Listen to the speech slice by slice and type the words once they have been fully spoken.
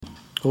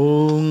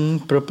Om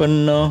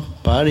Prapanna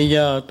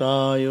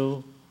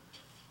Parijatayo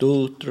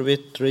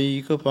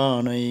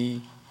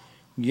Totravetraikapanai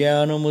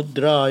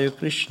Jnanamudraya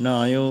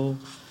Krishnayo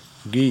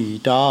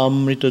Gita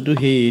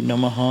Duhe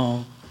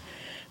Namaha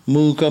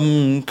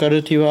Mukam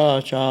Karati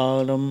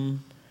Vachalam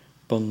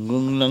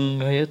Pangum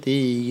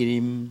Langhayati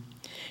Girim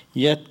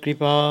Yat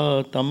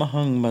Kripa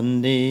Tamahang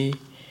Bande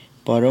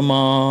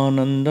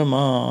Paramananda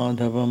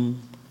Madhavam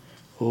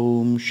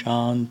Om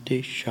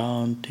Shanti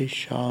Shanti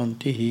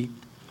Shanti.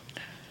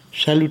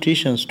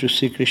 Salutations to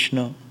Sri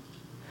Krishna,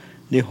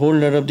 the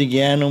holder of the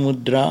Jnana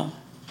Mudra,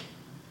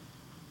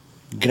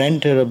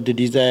 granter of the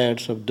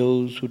desires of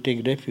those who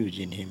take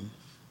refuge in him.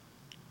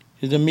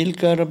 He is the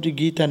milker of the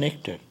Gita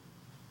nectar,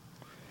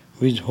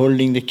 who is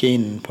holding the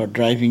cane for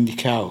driving the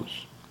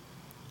cows.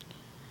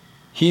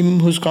 Him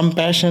whose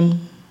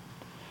compassion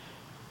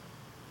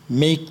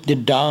make the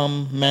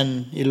dumb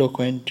man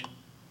eloquent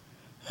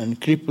and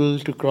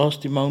crippled to cross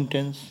the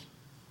mountains.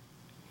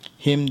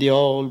 Him, the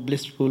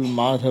all-blissful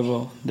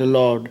Madhava, the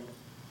Lord,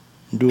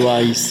 do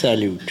I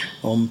salute.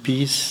 Om,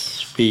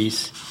 peace,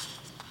 peace,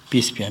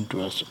 peace be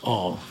unto us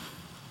all.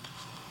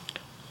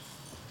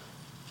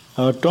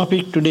 Our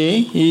topic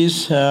today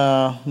is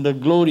the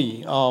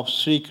glory of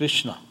Sri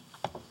Krishna.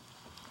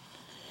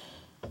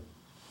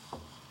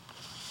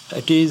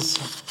 It is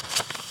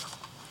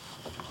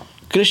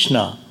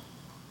Krishna,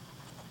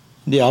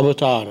 the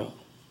avatar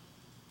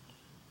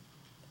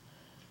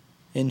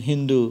in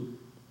Hindu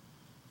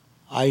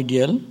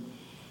ideal,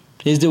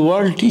 is the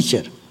world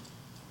teacher.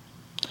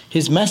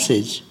 His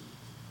message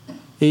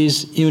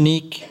is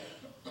unique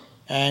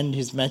and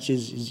his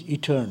message is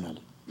eternal.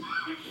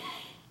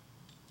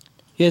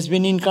 He has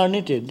been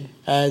incarnated,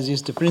 as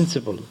is the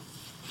principle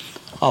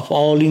of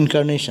all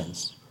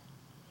incarnations,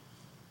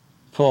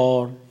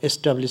 for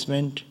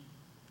establishment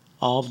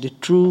of the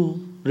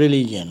true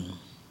religion.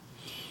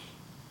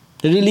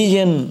 The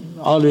religion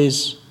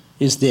always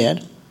is there,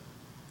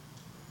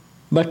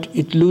 but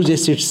it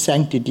loses its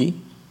sanctity,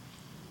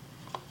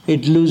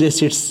 it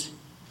loses its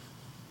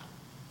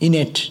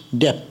innate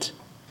depth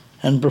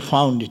and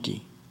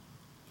profundity,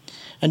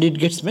 and it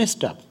gets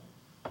messed up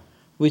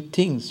with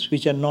things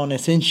which are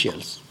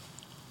non-essentials.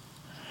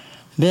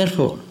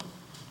 Therefore,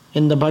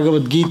 in the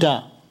Bhagavad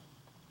Gita,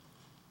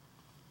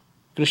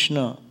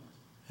 Krishna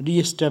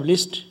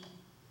re-established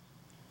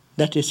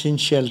that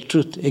essential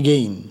truth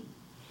again,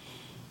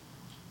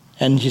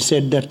 and he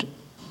said that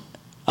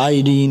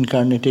I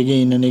reincarnate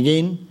again and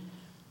again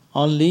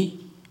only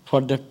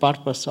for the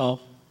purpose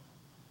of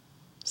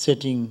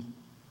setting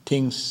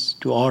things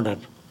to order.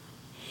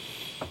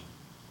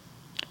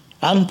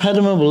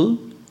 Unfathomable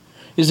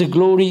is the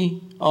glory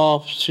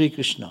of Sri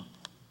Krishna,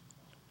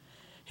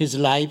 his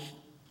life,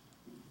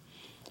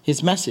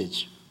 his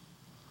message.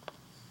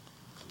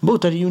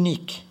 Both are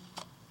unique,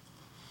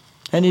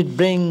 and it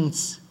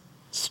brings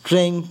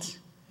strength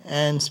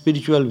and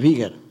spiritual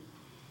vigor.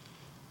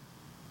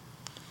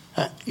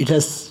 It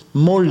has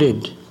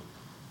molded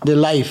the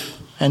life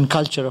and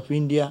culture of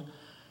India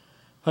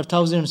for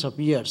thousands of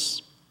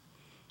years.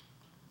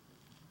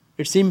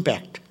 Its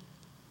impact,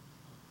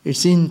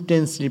 it's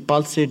intensely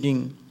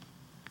pulsating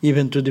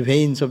even through the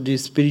veins of the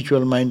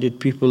spiritual-minded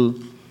people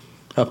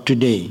of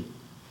today.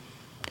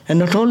 And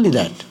not only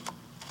that,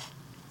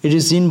 it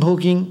is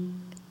invoking,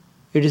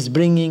 it is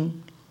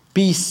bringing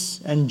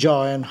peace and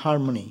joy and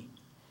harmony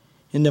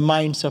in the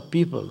minds of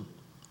people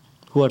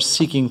who are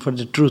seeking for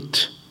the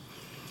truth.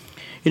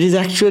 It is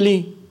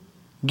actually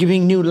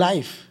giving new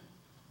life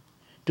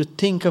to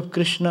think of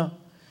Krishna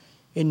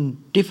in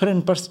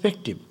different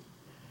perspective.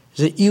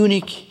 It's a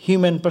unique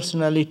human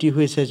personality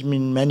which has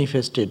been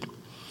manifested.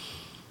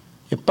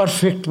 A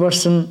perfect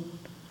person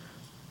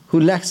who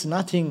lacks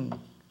nothing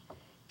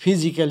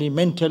physically,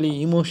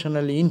 mentally,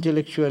 emotionally,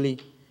 intellectually,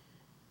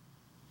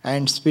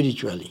 and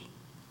spiritually.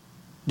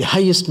 The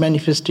highest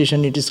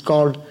manifestation, it is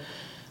called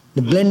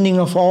the blending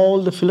of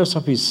all the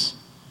philosophies,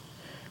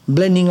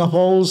 blending of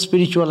all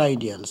spiritual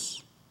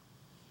ideals,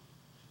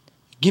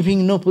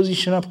 giving no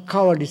position of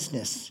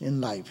cowardice in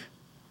life,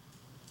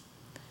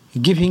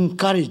 giving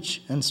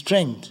courage and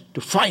strength to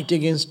fight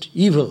against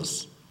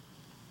evils,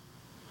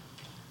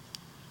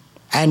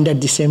 and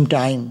at the same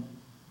time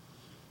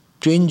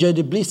to enjoy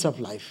the bliss of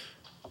life,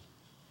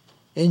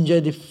 enjoy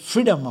the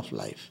freedom of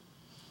life.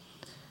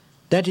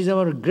 That is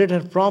our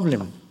greater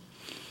problem.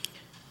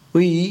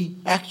 We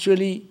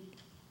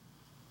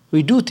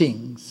do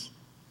things,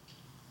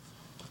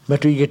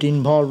 but we get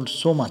involved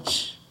so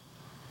much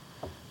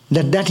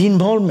that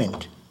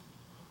involvement,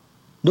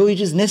 though it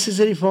is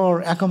necessary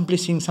for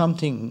accomplishing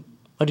something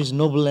what is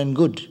noble and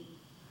good,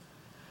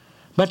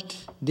 but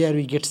there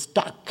we get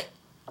stuck.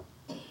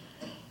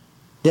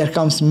 There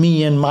comes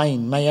me and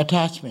mine, my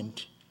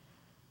attachment,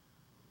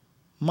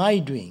 my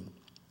doing.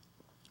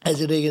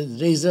 As a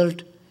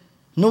result,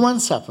 no one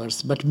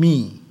suffers but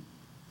me,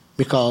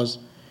 because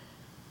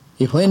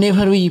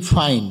whenever we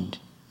find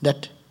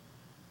that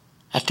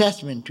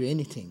attachment to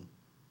anything,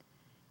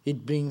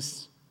 it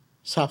brings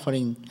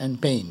suffering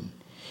and pain.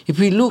 If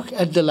we look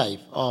at the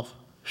life of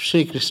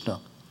Sri Krishna,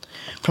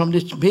 from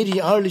this very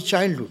early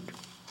childhood,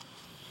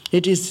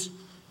 It is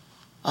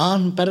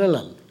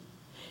unparalleled.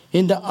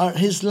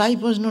 His life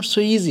was not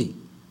so easy.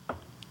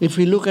 If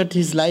we look at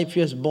his life,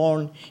 he was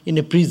born in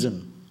a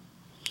prison.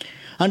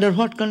 Under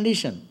what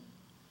condition?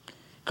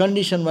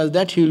 Condition was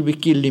that he will be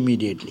killed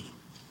immediately.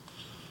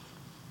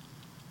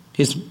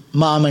 His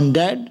mom and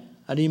dad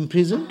are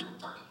imprisoned,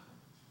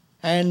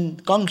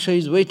 and Kangsha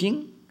is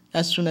waiting.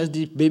 As soon as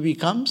the baby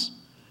comes,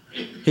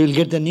 he will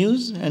get the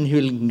news and he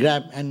will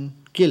grab and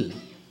kill.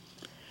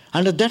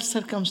 Under that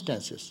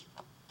circumstances,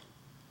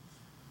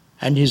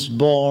 and he is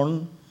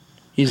born,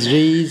 he is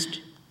raised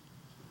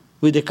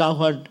with the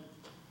cowherd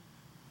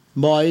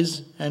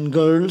boys and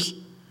girls,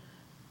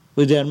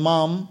 with their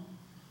mom,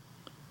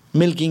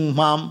 milking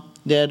mom.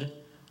 They're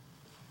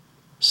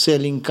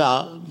selling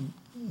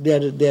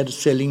they're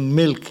selling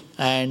milk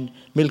and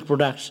milk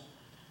products.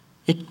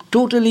 A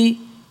totally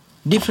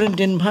different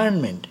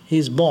environment. He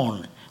is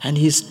born and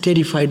he is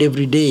terrified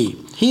every day.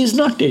 He is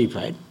not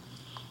terrified,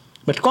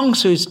 but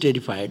Kangso is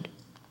terrified.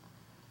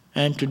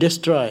 And to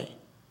destroy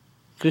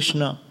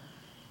Krishna,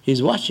 he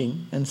is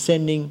watching and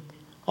sending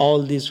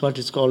all these what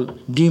is called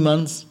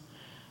demons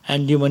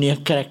and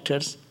demoniac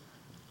characters.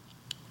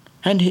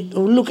 And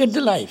look at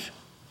the life.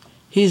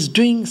 He is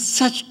doing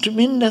such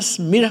tremendous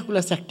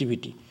miraculous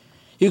activity.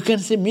 You can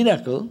say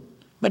miracle,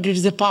 but it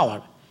is a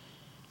power.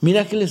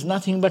 Miracle is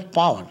nothing but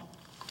power.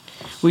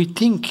 We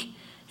think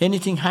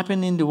anything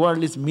happen in the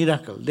world is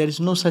miracle. There is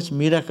no such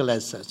miracle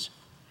as such.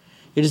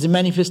 It is a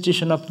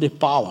manifestation of the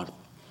power.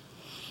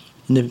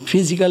 In the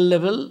physical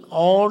level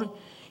or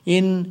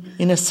in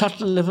a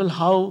subtle level,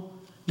 how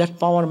that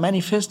power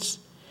manifests.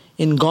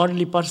 In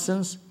godly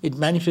persons, it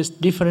manifests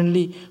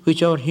differently,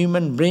 which our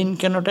human brain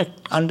cannot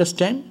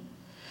understand.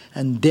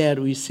 And there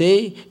we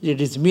say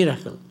it is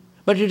miracle.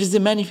 But it is the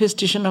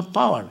manifestation of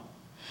power.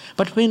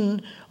 But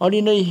when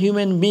ordinary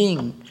human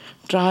being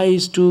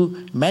tries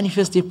to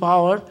manifest the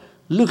power,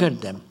 look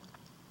at them.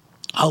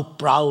 How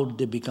proud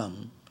they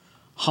become.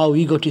 How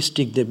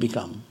egotistic they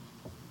become.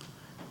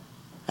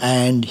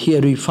 And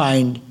here we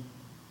find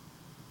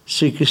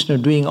Sri Krishna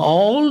doing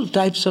all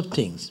types of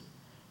things.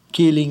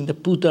 Killing the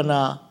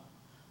Putana,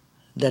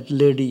 that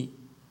lady,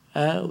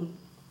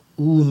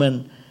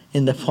 woman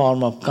in the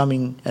form of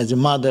coming as a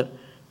mother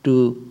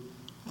to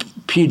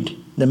feed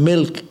the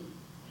milk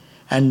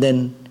and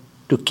then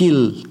to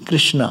kill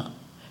Krishna.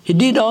 He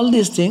did all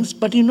these things,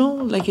 but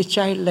like a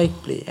childlike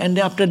play. And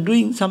after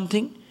doing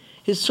something,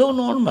 it's so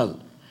normal.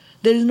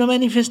 There is no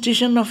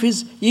manifestation of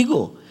his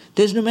ego.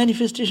 There is no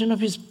manifestation of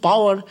his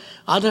power.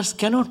 Others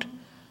cannot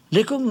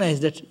recognize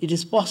that it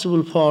is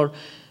possible for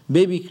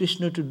baby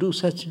Krishna to do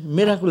such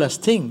miraculous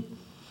thing.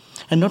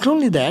 And not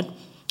only that,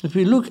 if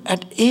we look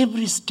at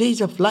every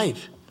stage of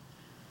life,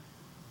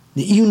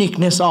 the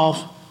uniqueness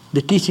of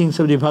the teachings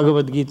of the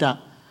Bhagavad Gita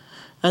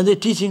and the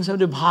teachings of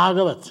the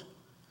Bhagavat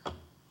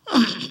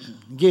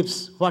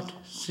gives what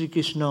Sri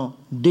Krishna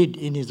did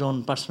in his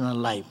own personal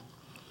life.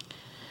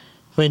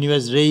 When he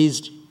was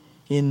raised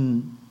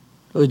in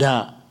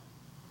the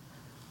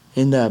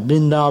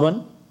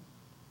Vrindavan,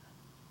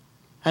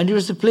 and it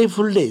was the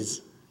playful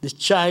days. This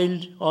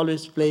child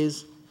always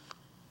plays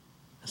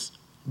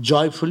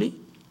joyfully,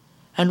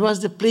 and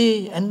was the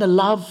play and the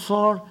love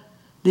for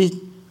the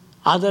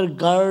other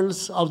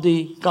girls of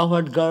the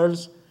cowherd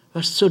girls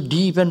were so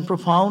deep and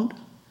profound,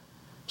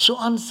 so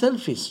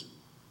unselfish.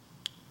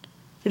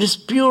 It is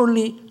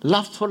purely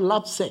love for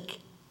love's sake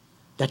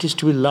that is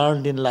to be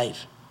learned in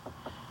life.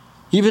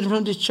 Even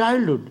from the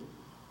childhood,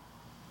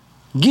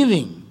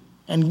 giving,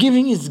 and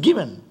giving is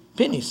given,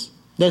 finish.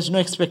 There is no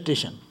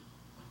expectation.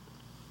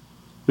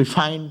 We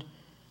find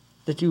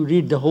that you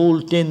read the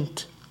whole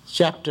 10th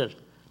chapter,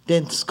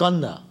 10th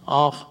skanda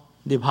of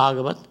the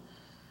Bhagavat,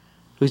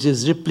 which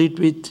is replete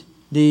with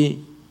the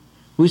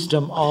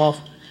wisdom of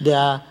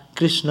the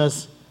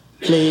Krishna's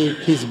play,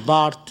 his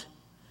birth,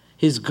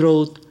 his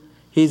growth,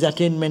 his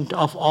attainment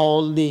of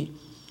all the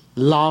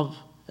love,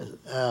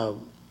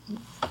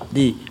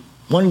 the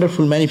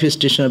wonderful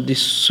manifestation of the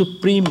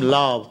supreme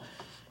love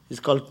is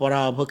called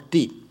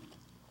Parabhakti.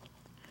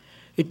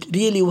 It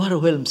really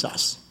overwhelms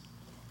us.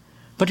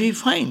 But we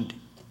find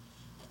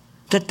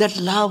that that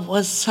love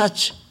was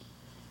such,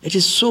 it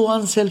is so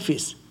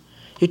unselfish.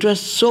 It was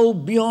so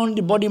beyond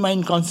the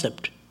body-mind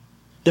concept.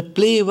 The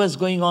play was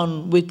going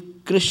on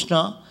with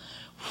Krishna.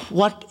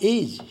 What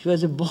age? He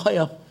was a boy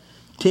of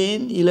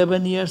 10,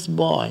 11 years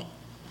boy.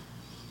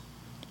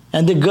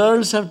 And the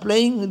girls are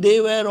playing, they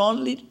were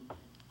only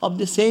of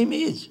the same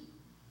age.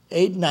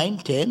 8, 9,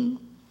 10.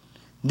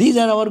 These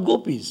are our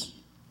gopis.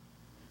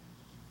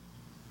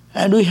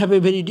 And we have a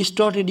very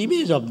distorted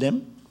image of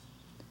them.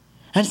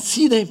 And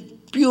see the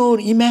pure,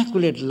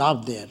 immaculate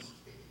love there.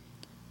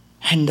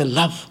 And the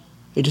love,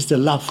 it is the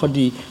love for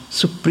the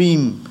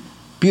supreme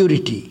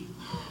purity.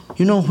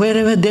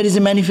 Wherever there is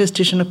a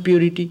manifestation of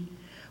purity,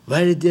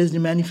 where there is a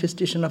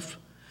manifestation of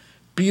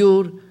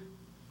pure,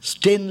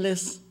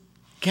 stainless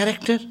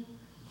character,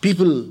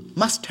 people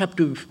must have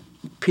to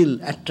feel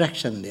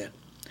attraction there.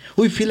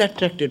 We feel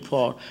attracted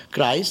for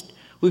Christ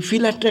we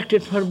feel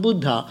attracted for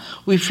Buddha,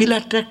 we feel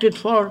attracted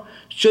for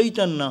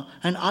Chaitanya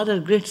and other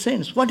great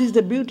saints. What is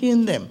the beauty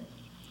in them?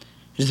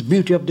 It is the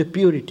beauty of the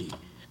purity,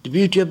 the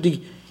beauty of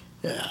the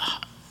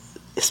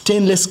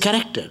stainless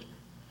character,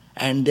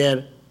 and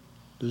their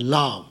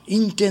love,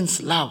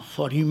 intense love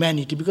for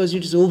humanity, because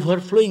it is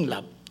overflowing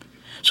love.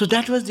 So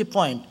that was the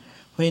point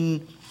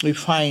when we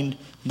find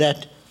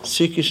that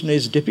Sri Krishna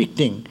is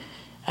depicting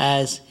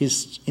as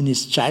in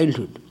his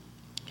childhood.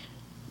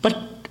 But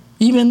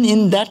even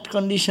in that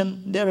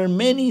condition, there are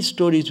many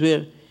stories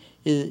where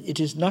it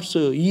is not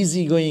so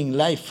easygoing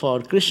life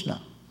for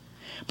Krishna.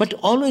 But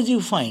always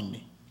you find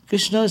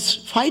Krishna is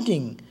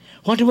fighting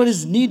whatever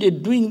is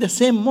needed, doing the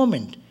same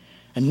moment.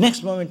 And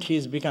next moment he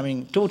is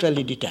becoming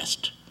totally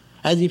detached,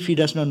 as if he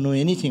does not know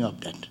anything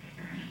of that.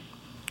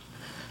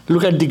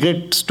 Look at the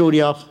great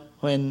story of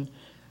when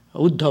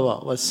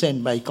Uddhava was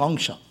sent by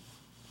Kamsa.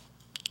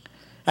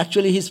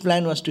 Actually, his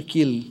plan was to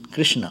kill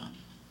Krishna.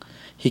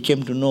 He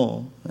came to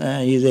know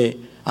he is a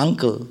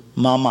uncle,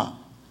 mama.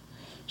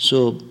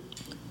 So,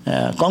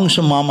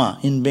 Kamsa mama,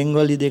 in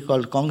Bengali they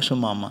call Kamsa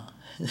mama.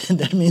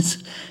 That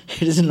means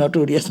it is a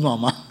notorious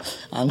mama,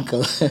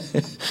 uncle.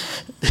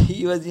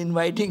 He was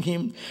inviting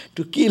him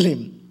to kill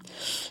him.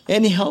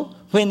 Anyhow,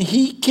 when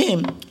he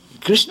came,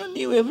 Krishna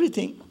knew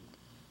everything.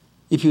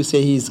 If you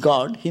say he is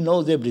God, he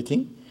knows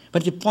everything.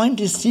 But the point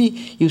is,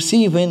 you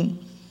see when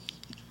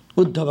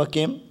Uddhava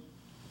came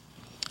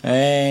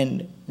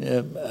and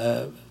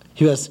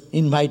he was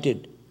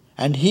invited,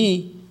 and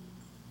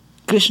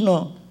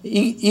Krishna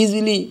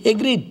easily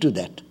agreed to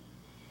that.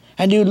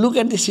 And you look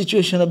at the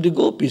situation of the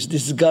gopis,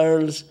 these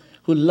girls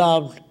who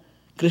loved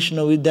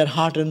Krishna with their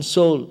heart and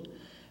soul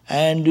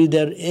and with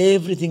their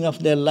everything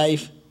of their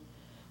life.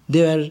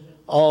 They were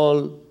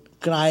all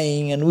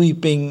crying and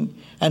weeping,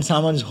 and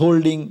someone's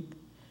holding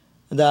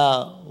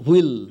the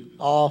wheel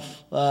of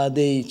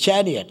the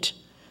chariot.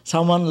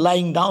 Someone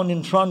lying down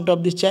in front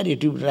of the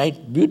chariot. You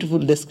write beautiful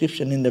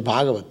description in the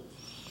Bhagavad.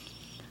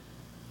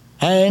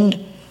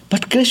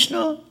 But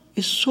Krishna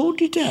is so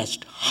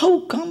detached. How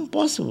come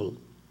possible?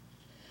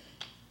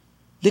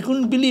 They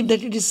couldn't believe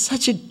that it is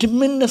such a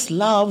tremendous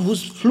love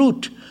whose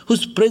flute,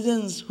 whose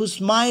presence, whose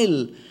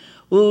smile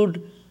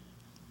would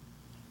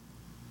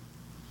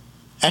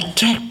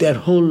attract their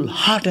whole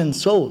heart and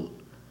soul,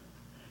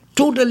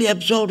 totally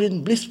absorbed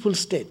in blissful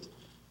state.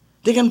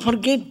 They can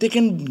forget, they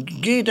can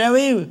get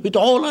away with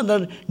all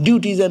other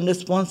duties and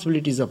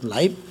responsibilities of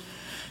life.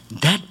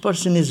 That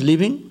person is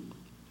living,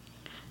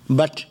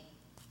 but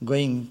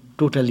going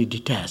totally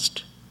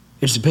detached.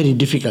 It's very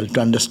difficult to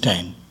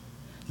understand.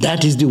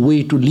 That is the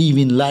way to live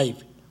in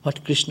life,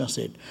 what Krishna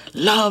said.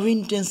 Love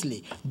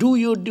intensely, do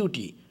your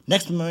duty.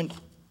 Next moment,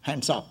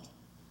 hands up.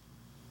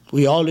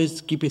 We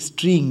always keep a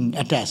string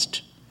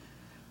attached.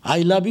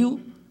 I love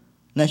you,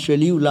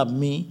 naturally you love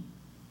me.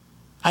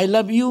 I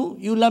love you,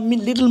 you love me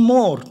little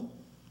more.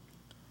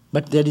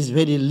 But there is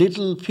very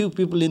few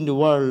people in the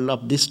world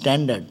of this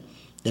standard.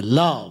 They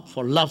love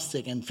for love's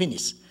sake and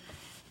finish.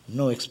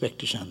 No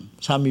expectation.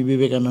 Swami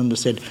Vivekananda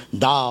said,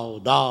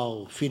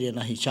 Dao, fire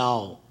nahi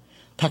chao.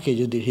 Thake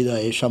jodi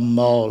hridaye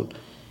sambal.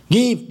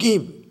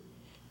 Give.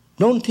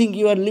 Don't think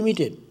you are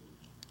limited.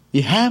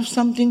 You have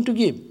something to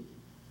give.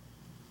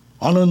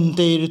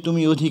 Ananter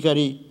tumi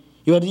odhikari.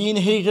 You are the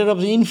inheritor of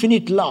the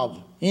infinite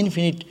love,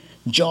 infinite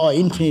joy,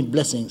 infinite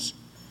blessings.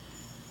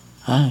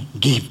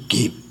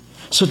 Give.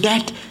 So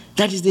that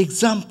is the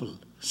example.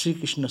 Sri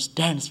Krishna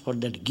stands for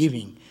that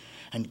giving,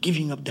 and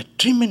giving of that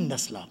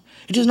tremendous love.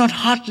 It is not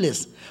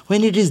heartless.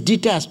 When it is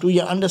detached, we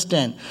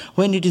understand.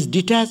 When it is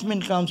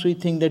detachment comes, we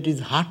think that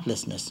is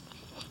heartlessness.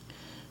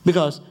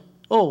 Because,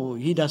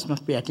 he does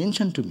not pay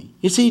attention to me.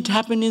 You see, it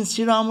happened in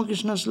Sri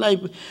Ramakrishna's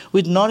life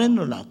with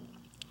Narendranath.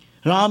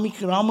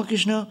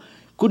 Ramakrishna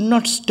could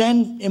not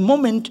stand a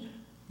moment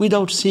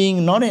without seeing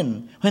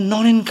Naren. When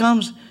Naren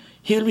comes,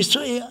 he will be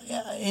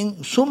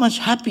so much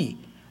happy.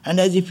 And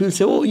as if he will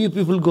say, you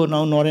people go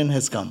now, Naren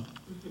has come.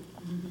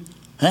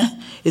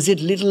 Is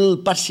it little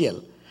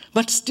partial?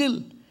 But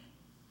still,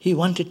 he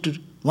wanted to,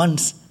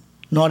 once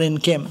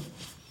Naren came,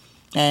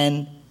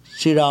 and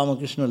Sri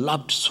Ramakrishna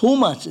loved so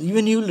much,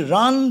 even he will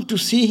run to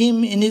see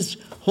him in his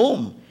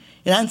home,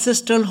 in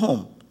ancestral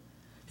home,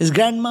 his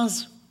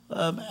grandma's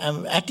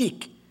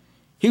attic.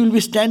 He will be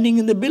standing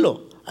in the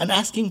below and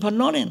asking for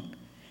Naren.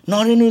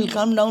 Naren will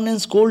come down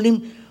and scold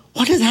him,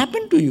 what has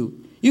happened to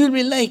you? You will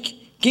be like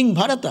King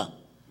Bharata.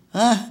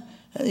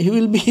 He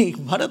will be,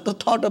 Bharata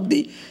thought of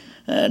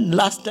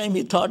last time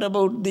he thought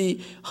about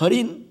the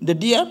Harin, the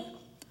deer,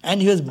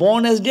 and he was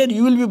born as deer.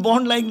 You will be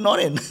born like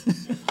Naren.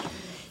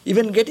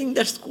 Even getting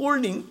that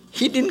scolding,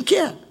 he didn't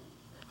care.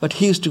 But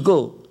he used to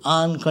go,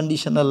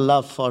 unconditional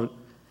love for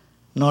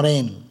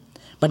Naren.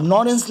 But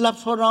Naren's love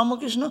for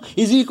Ramakrishna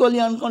is equally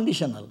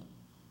unconditional.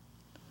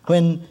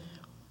 When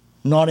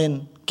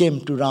Naren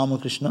came to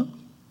Ramakrishna,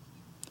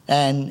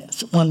 and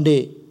one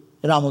day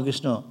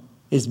Ramakrishna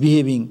is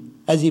behaving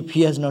as if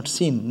he has not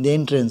seen the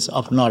entrance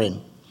of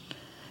Naren.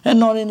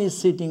 And Naren is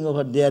sitting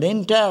over there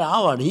entire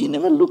hour. He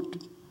never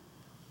looked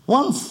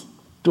once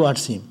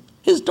towards him.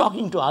 He's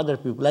talking to other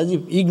people as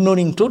if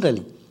ignoring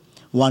totally.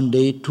 1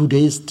 day, 2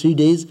 days, 3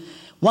 days,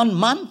 1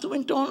 month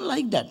went on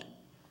like that.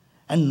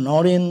 And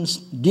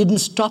Naren didn't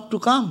stop to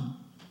come.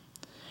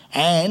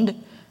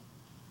 And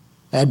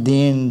at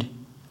the end,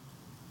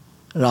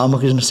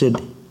 Ramakrishna said,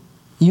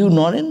 "You,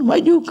 Naren, why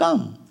do you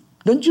come?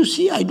 Don't you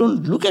see I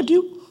don't look at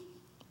you?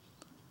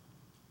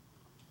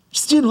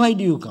 Still, why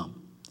do you come?"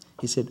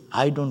 He said,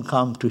 "I don't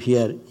come to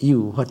hear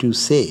you, what you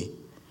say,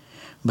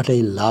 but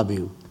I love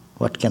you.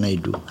 What can I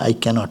do? I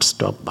cannot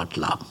stop but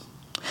love."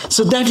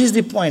 So that is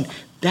the point.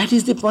 That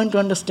is the point to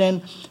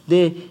understand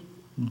the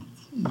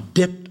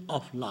depth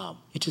of love.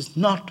 It is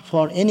not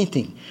for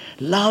anything.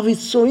 Love is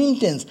so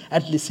intense.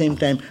 At the same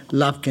time,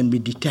 love can be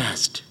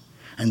detached.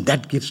 And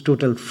that gives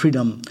total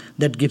freedom.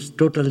 That gives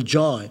total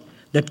joy.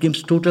 That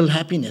gives total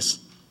happiness.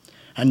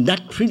 And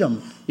that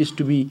freedom is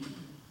to be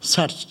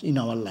searched in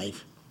our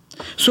life.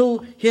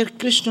 So here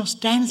Krishna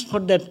stands for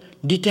that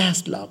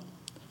detached love.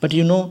 But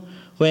you know,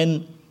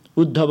 when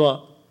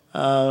Uddhava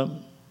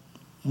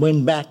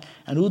went back,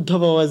 and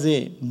Uddhava was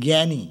a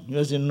Jnani,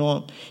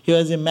 he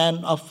was a man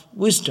of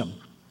wisdom.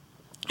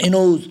 He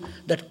knows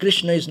that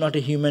Krishna is not a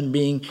human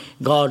being,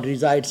 God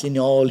resides in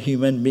all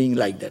human beings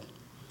like that.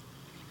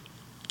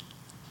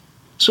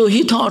 So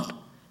he thought,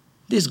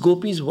 these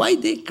gopis, why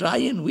they cry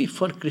and weep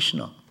for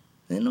Krishna?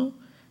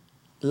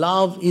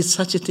 Love is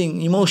such a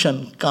thing,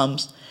 emotion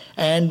comes,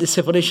 and the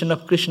separation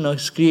of Krishna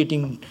is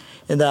creating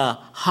in the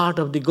heart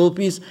of the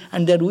gopis,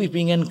 and they are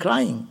weeping and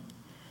crying.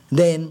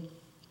 Then,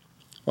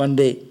 one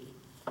day,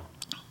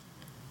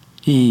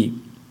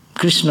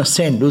 Krishna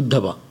sent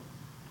Uddhava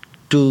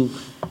to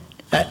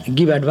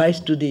give advice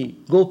to the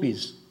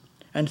gopis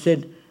and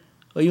said,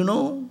 you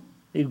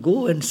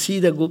go and see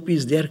the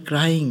gopis, they are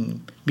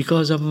crying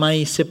because of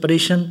my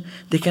separation.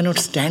 They cannot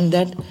stand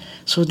that,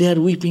 so they are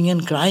weeping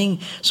and crying.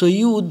 So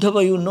you,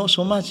 Uddhava, you know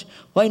so much,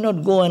 why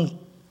not go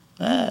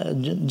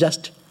and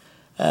just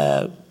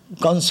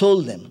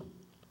console them?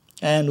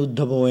 And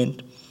Uddhava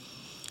went.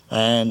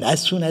 And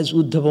as soon as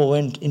Uddhava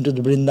went into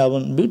the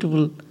Vrindavan,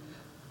 beautiful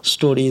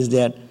story is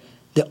there.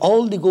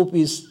 All the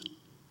gopis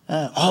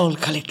all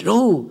collected.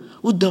 Oh,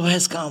 Uddhava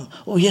has come.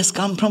 Oh, he has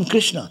come from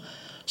Krishna.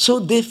 So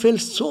they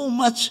felt so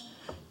much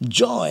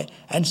joy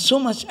and so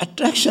much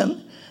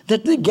attraction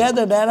that they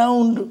gathered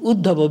around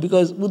Uddhava,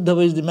 because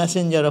Uddhava is the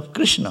messenger of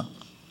Krishna.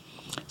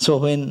 So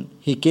when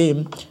he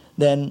came,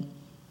 then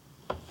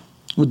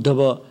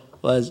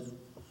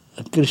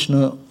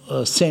Krishna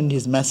sent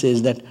his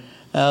message that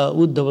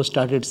Uddhava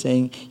started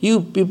saying,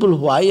 "You people,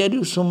 why are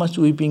you so much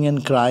weeping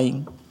and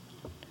crying?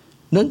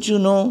 Don't you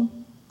know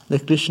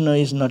that Krishna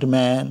is not a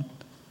man?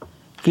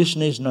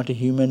 Krishna is not a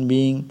human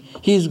being.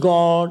 He is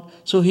God.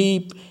 So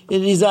he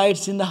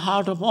resides in the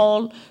heart of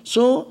all.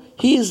 So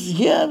he is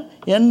here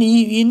and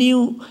in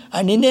you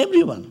and in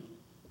everyone.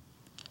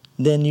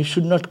 Then you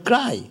should not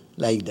cry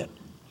like that."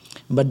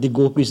 But the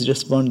gopis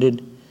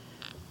responded,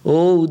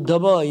 "Oh,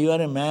 Uddhava, you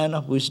are a man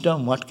of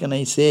wisdom. What can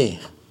I say?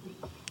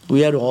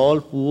 We are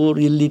all poor,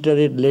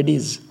 illiterate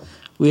ladies.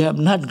 We have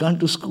not gone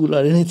to school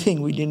or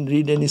anything. We didn't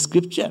read any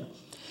scripture.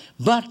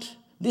 But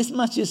this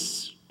much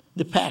is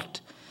the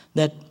fact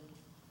that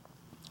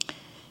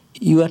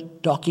you are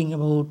talking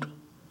about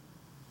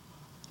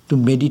to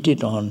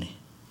meditate on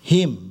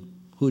Him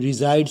who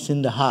resides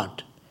in the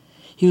heart.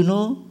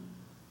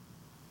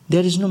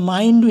 There is no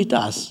mind with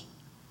us.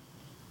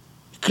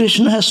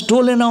 Krishna has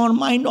stolen our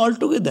mind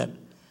altogether.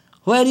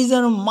 Where is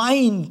our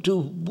mind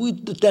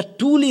that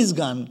tool is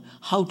gone?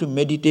 How to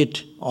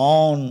meditate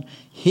on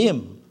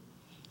Him?"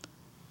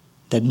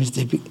 That means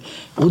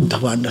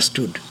Uddhava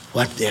understood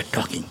what they are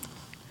talking.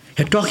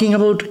 They are talking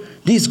about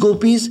these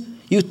gopis.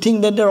 You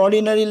think that they are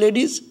ordinary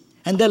ladies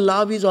and their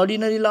love is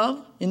ordinary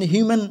love in the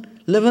human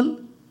level?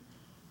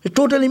 You're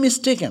totally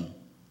mistaken.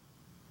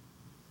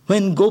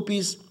 When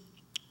gopis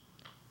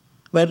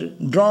were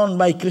drawn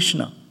by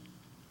Krishna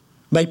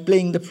by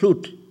playing the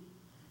flute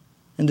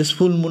in this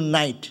full moon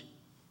night,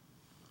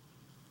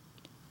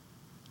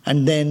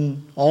 and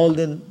then all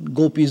the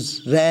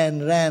gopis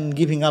ran,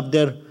 giving up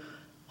their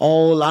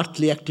all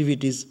earthly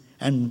activities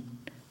and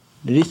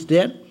reached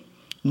there.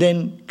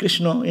 Then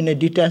Krishna, in a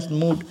detached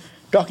mood,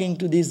 talking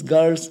to these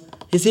girls,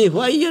 he said,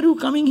 "Why are you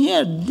coming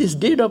here this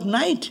dead of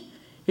night?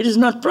 It is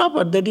not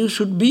proper that you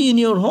should be in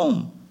your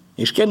home."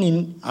 You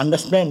can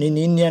understand in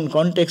Indian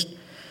context,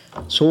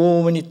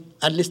 so many,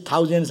 at least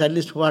thousands,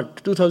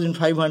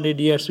 2,500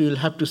 years we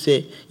will have to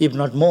say, if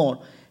not more.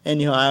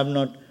 Anyhow, I am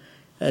not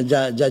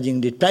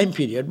judging the time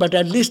period, but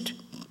at least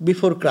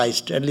before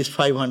Christ, at least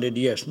 500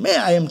 years.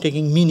 I am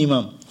taking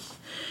minimum.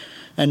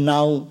 And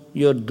now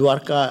your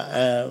Dwarka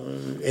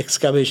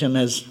excavation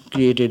has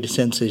created a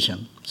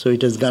sensation. So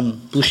it has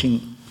gone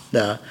pushing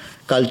the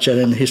culture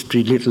and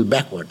history little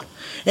backward.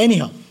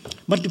 Anyhow,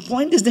 but the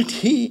point is that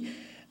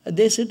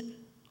they said,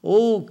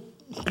 "Oh,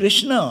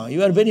 Krishna,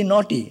 you are very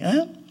naughty.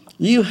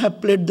 You have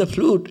played the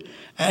flute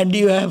and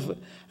you have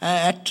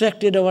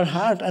attracted our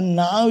heart, and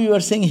now you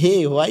are saying,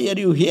 hey, why are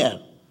you here?"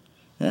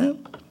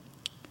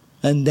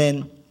 And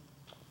then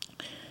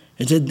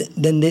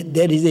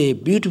there is a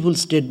beautiful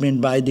statement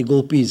by the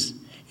gopis.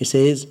 It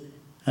says,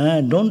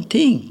 Don't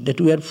think that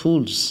we are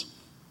fools.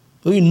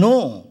 We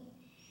know.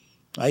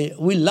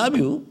 We love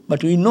you,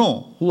 but we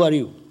know who are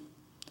you.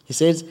 He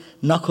says,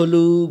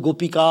 Nakhalu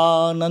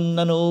Gopika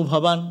Nandano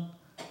Bhavan.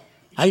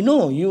 I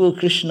know you,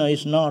 Krishna,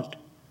 is not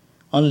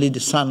only the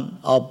son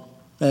of,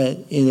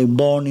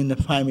 born in the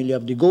family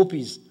of the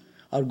gopis,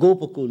 or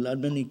Gopakul, or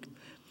many,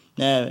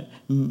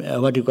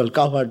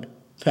 covered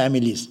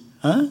families.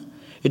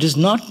 It is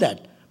not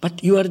that.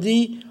 But you are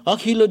the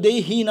Akhilo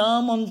Dehi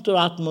Nam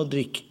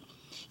Antaratmodrik.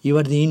 You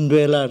are the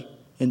indweller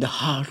in the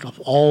heart of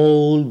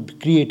all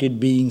created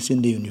beings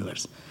in the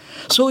universe.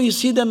 So you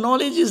see, the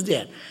knowledge is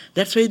there.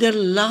 That's why the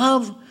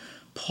love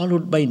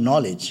followed by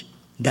knowledge,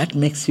 that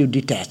makes you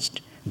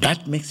detached.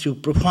 That makes you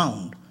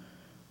profound.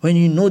 When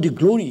you know the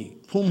glory,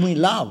 whom we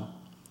love,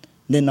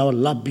 then our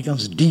love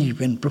becomes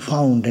deep and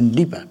profound and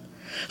deeper.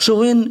 So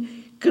when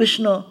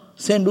Krishna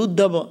sent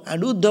Uddhava,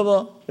 and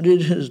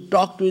Uddhava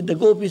talked with the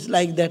gopis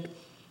like that,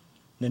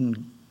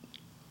 then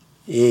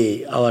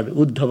our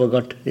Uddhava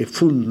got a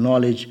full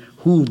knowledge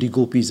who the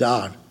gopis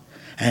are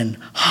and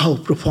how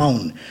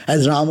profound.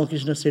 As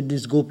Ramakrishna said,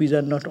 these gopis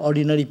are not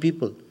ordinary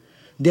people.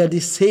 They are the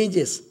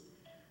sages.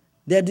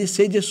 They are the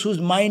sages whose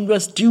mind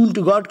was tuned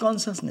to God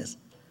consciousness.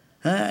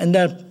 And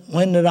that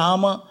when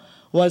Rama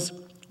was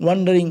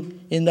wandering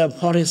in the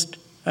forest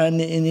and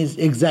in his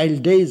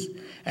exiled days,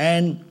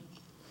 and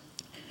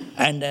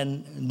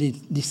then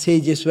the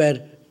sages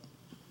were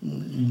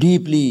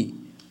deeply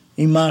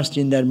immersed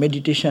in their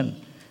meditation,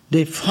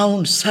 they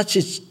found such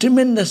a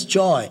tremendous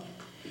joy.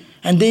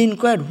 And they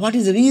inquired, what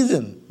is the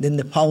reason? Then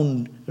they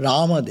found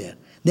Rama there.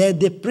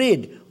 They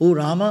prayed, "Oh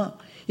Rama,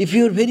 if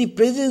your very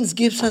presence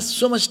gives us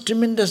so much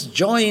tremendous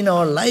joy in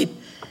our life,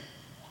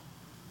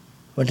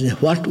 but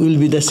what will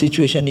be the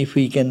situation if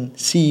we can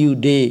see you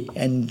day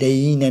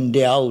in and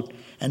day out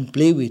and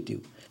play with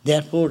you?"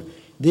 Therefore,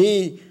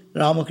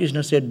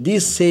 Ramakrishna said,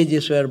 these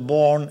sages were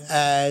born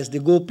as the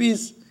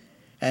gopis,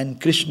 and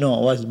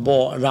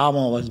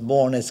Rama was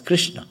born as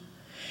Krishna.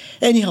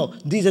 Anyhow,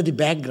 these are the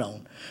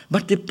background.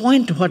 But the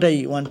point what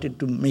I wanted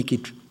to make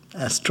it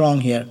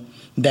strong here,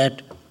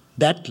 that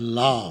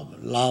love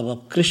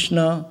of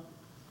Krishna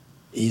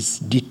is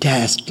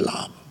detached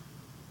love.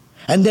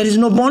 And there is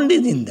no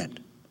bondage in that.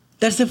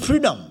 That's a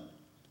freedom.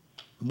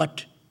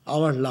 But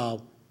our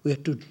love, we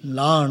have to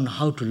learn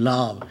how to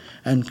love,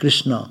 and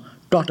Krishna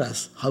taught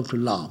us how to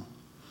love.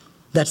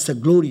 That's the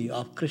glory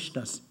of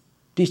Krishna's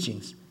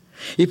teachings.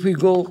 If we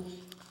go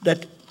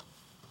that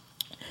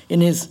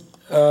in his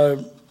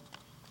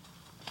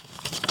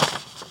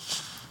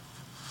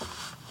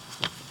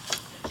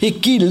he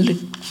killed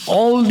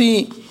all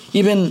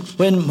even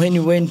when he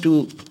went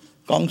to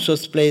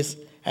Kamsa's place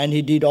and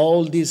he did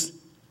all this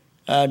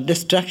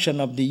destruction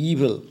of the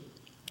evil,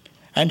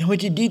 and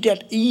which he did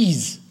at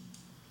ease,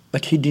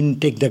 but he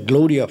didn't take the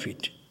glory of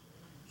it.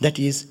 That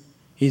is,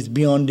 he's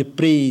beyond the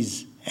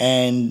praise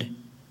and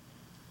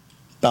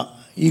the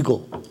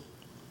ego.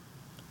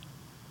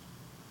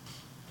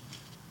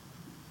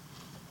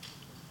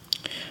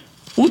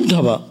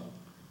 Uddhava,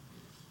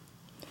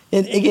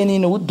 and again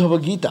in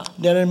Uddhava Gita,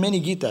 there are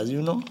many Gitas,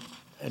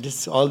 It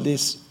is all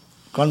this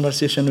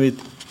conversation with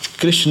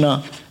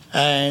Krishna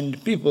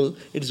and people.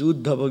 It's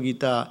Uddhava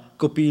Gita,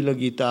 Kapila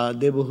Gita,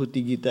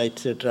 Devahuti Gita,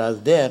 etc.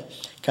 There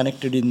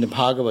connected in the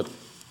Bhagavad.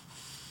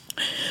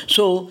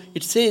 So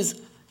it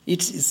says,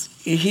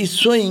 he's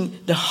showing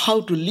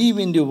how to live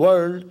in the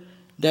world.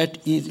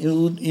 That is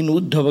in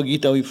Uddhava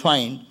Gita we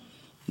find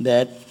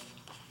that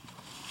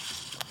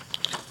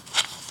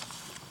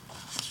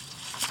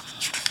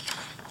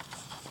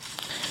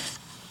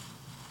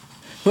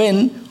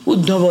when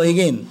Uddhava,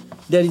 again,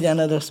 there is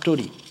another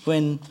story.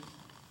 When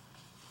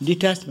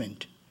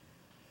detachment,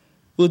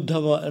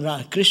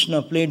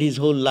 Krishna played his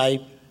whole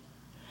life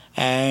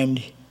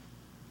and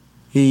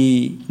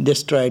he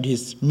destroyed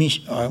his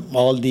mission,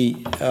 all the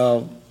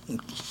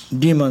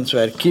demons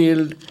were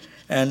killed,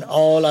 and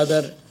all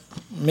other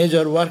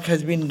major work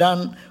has been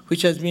done,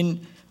 which has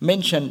been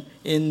mentioned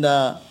in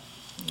the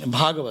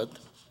Bhagavad.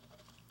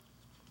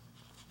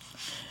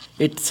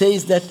 It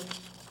says that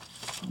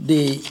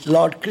the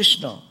Lord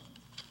Krishna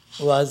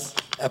was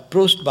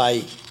approached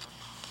by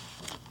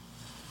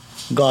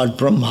God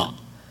Brahma.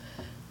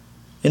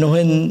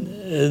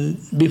 When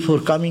before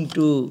coming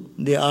to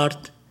the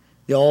earth,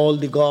 all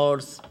the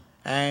gods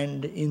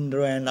and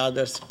Indra and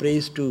others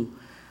praised to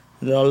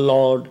the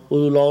Lord, "Oh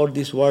Lord,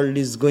 this world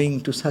is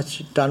going to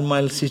such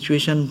turmoil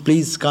situation,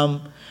 please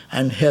come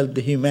and help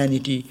the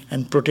humanity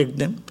and protect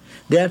them."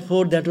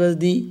 Therefore, that was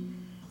the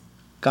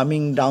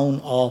coming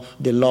down of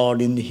the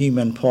Lord in the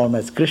human form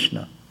as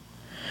Krishna.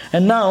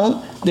 And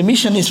now the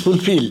mission is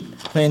fulfilled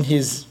when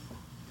his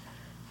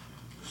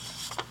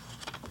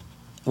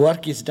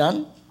work is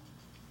done.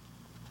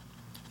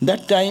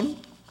 That time,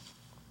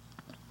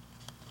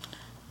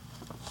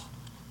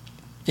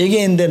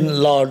 again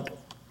then Lord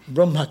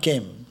Brahma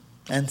came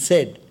and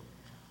said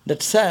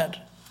that, "Sir,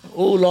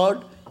 O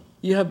Lord,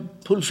 you have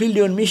fulfilled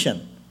your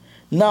mission.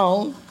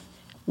 Now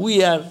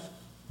we are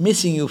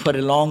missing you for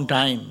a long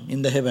time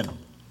in the heaven.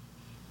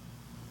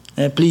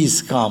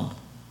 Please come."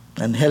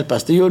 and help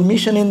us. Your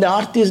mission in the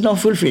earth is now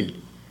fulfilled.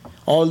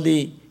 All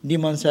the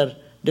demons are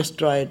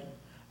destroyed,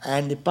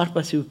 and the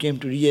purpose you came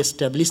to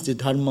re-establish the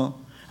dharma,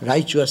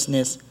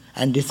 righteousness,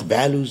 and its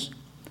values,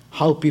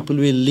 how people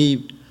will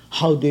live,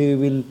 how they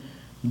will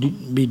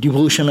be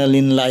devotional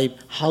in life,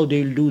 how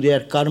they will do their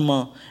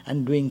karma,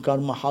 and doing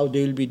karma, how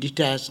they will be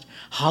detached,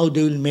 how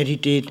they will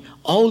meditate.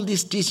 All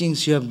these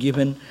teachings you have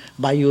given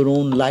by your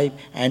own life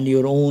and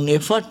your own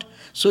effort.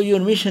 So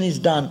your mission is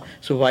done,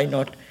 so why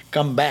not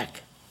come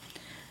back?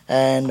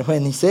 And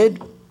when he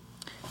said,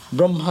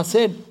 Brahma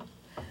said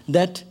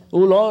that, O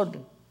Lord,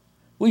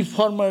 we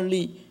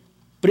formerly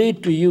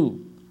prayed to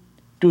you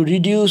to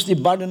reduce the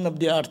burden of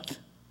the earth.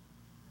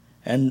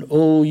 And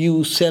O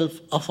you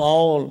self of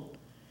all,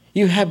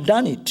 you have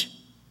done it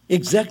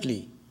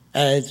exactly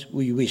as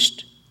we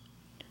wished.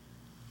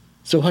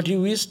 So what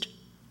you wished?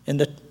 In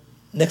the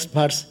next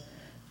verse,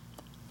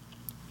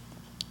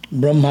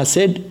 Brahma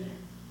said,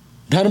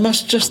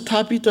 Dharmascha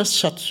sthapita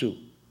satsu,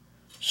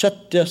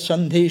 satya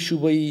sandheshu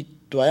vai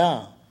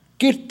tvaya,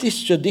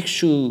 kirtischa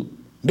dikshu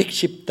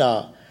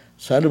vikshipta,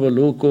 sarva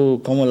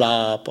loko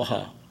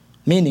kamalapaha.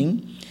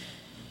 Meaning,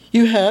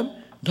 you have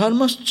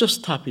dharmascha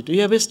sthapita,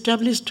 you have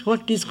established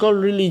what is called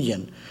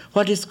religion,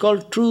 what is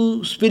called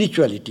true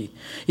spirituality.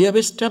 You have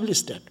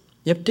established that.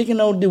 You have taken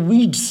out the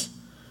weeds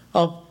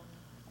of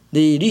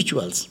the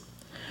rituals.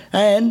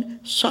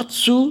 And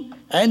satsu,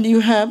 and you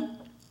have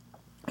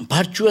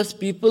virtuous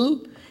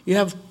people, you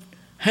have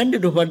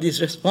handed over this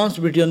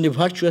responsibility on the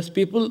virtuous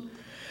people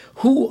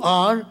who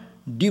are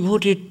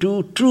devoted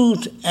to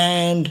truth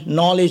and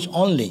knowledge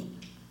only.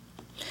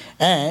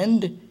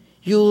 And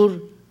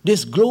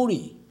this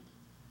glory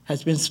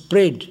has been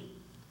spread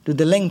to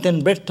the length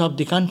and breadth of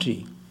the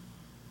country.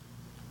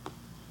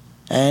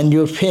 And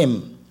your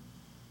fame,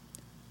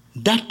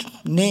 that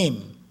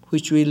name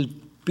which will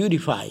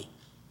purify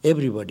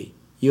everybody.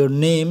 Your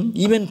name,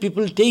 even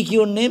people take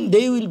your name,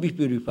 they will be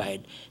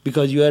purified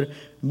because you are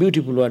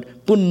beautiful word.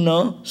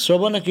 Punna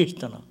Sravana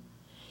Kirtana.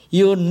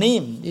 Your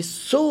name is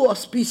so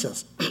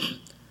auspicious.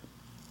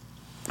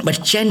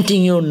 But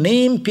chanting your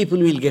name, people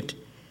will get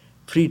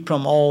freed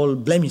from all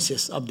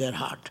blemishes of their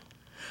heart.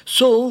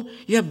 So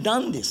you have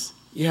done this.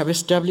 You have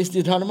established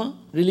the dharma,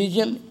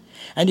 religion,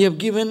 and you have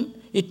given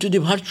it to the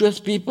virtuous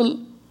people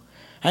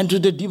and to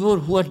the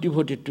who are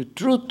devoted to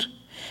truth,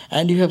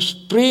 and you have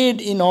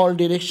spread in all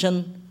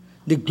direction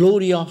the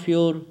glory of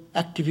your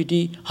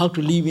activity, how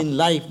to live in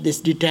life,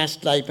 this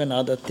detached life and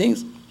other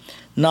things.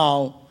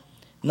 Now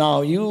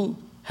you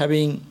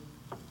having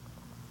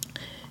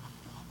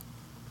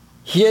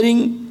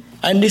hearing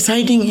and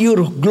reciting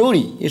your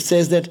glory, it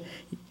says that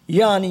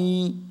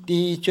Yani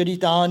te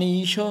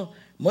charitani isha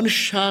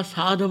manushya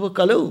sadhava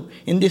kalau,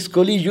 in this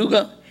Kali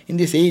Yuga, in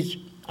this age,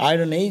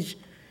 iron age,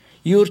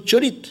 your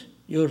charit,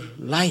 your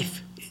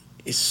life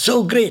is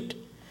so great,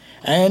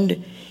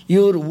 and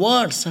your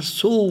words are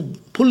so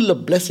full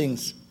of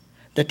blessings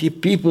that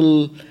if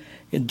people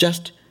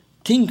just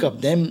think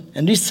of them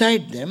and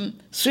recite them,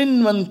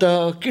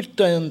 Srinvanta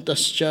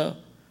kirtayantascha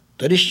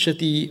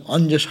tarishyati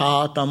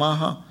anjasha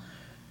tamaha,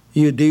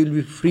 they will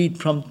be freed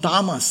from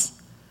tamas,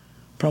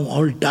 from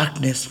all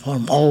darkness,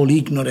 from all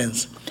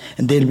ignorance,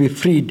 and they will be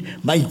freed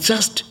by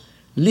just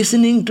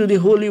listening to the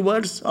holy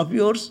words of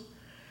yours,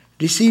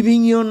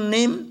 receiving your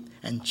name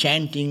and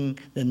chanting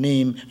the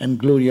name and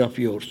glory of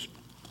yours.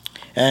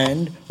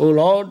 And, O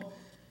Lord,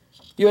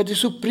 you are the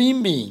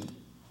Supreme Being,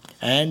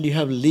 and you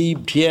have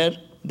lived here.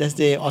 That's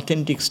the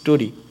authentic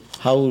story,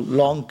 how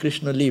long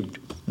Krishna lived.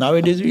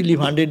 Nowadays we live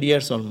 100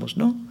 years almost,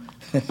 no?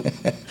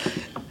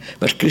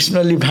 But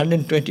Krishna lived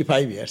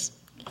 125 years.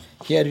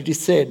 Here it is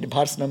said,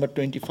 verse number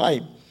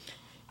 25,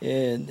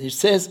 it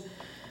says,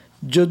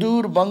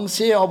 Jadur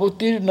Bangshe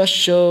Avatir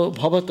Nasya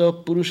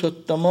Bhavata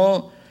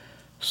Purushottama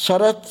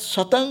Sarat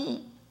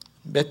Satang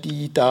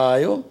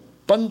Vyatitayo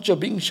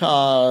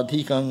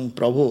Panchabingshadhikang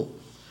Prabhu.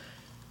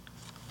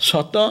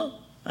 Sata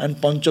and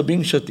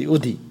Panchabingshati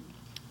Udhi.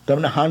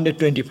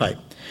 125.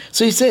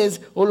 So he says,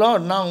 O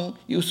Lord, now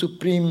you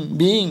Supreme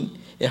Being,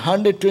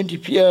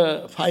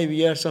 125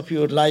 years of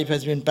your life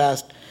has been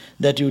passed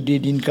that you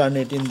did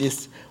incarnate in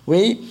this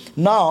way.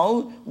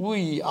 Now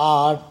we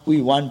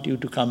want you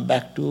to come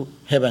back to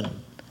heaven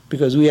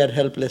because we are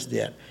helpless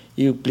there.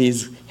 You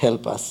please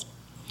help us.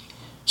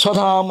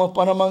 Sadhama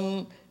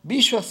Paramang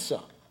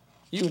Vishwasya.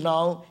 You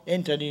now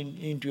enter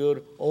into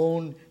your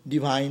own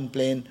divine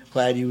plane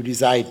where you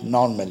reside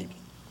normally.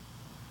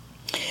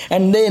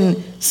 And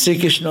then Sri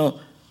Krishna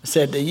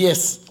said,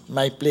 yes,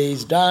 my play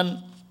is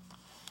done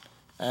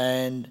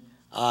and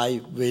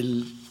I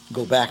will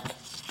go back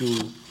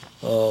to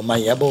my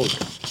abode.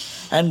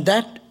 And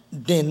that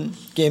then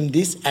came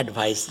this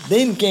advice.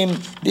 Then came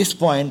this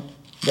point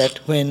that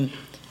when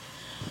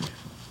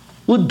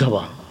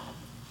Uddhava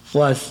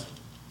was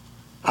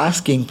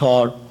asking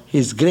for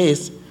his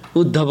grace,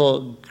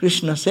 Uddhava,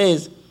 Krishna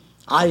says,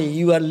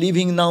 you are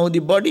leaving now the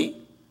body,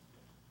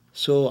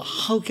 so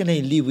how can I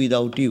live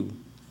without you?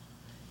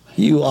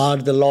 You are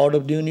the Lord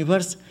of the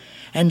universe,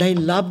 and I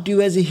loved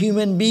you as a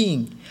human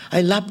being.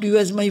 I loved you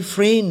as my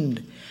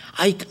friend.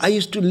 I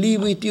used to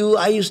live with you,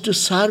 I used to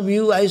serve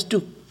you, I used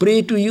to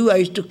pray to you, I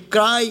used to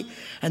cry,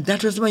 and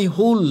that was my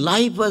whole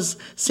life was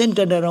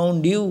centered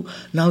around you.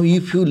 Now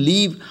if you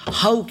leave,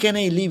 how can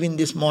I live in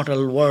this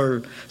mortal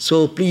world?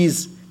 So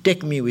please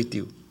take me with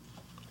you.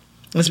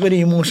 It's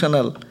very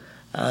emotional.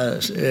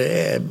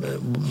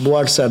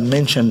 Words are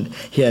mentioned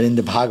here in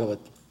the Bhagavad.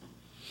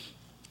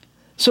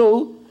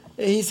 So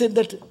he said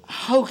that,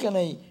 how can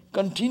I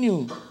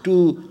continue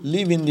to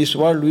live in this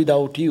world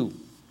without you?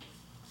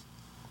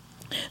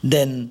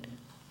 Then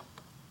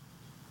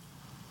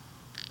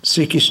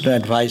Sri Krishna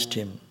advised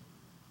him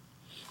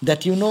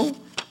that,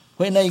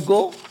 when I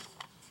go,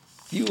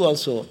 you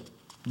also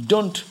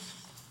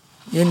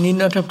you need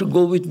not have to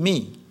go with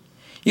me.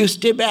 You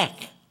stay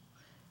back,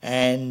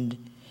 and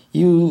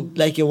you,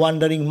 like a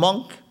wandering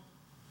monk,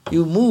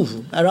 you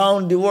move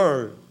around the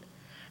world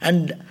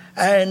and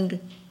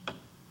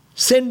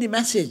send the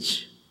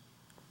message,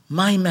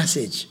 my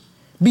message.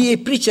 Be a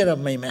preacher of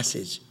my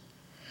message,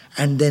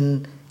 and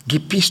then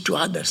give peace to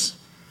others.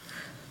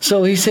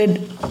 So he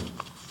said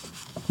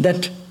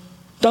that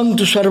Tvang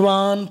tu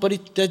sarvan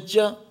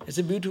parityajya, it's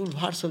a beautiful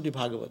verse of the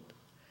Bhagavad.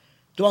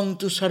 Tvang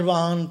tu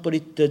sarvan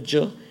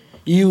parityajya,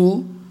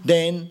 you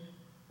then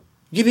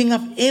giving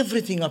up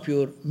everything of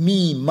your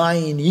me,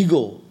 mine,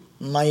 ego,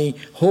 my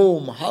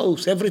home,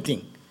 house,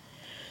 everything.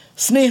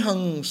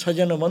 Snehang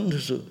sajana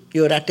bandhusu,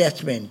 your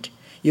attachment,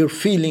 your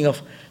feeling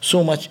of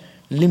so much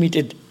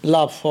limited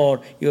love for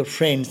your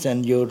friends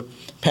and your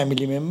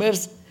family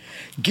members.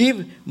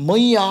 Give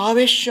maya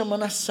aveshya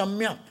manas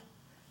samyak,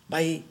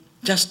 by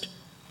just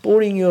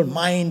pouring your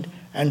mind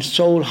and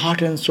soul,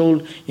 heart and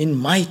soul in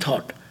my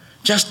thought.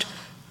 Just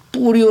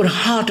pour your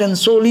heart and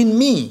soul in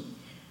me,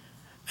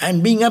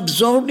 and being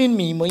absorbed in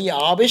me, maya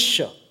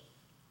aveshya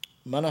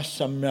manas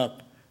samyak.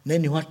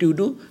 Then what you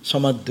do?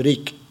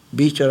 Samadrik,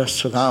 bichara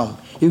sugam.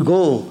 You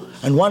go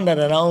and wander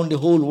around the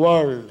whole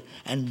world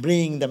and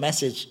bring the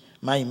message,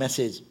 my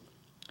message.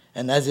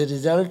 And as a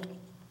result,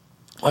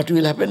 what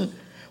will happen?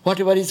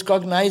 Whatever is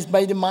cognized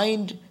by the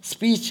mind,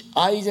 speech,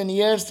 eyes and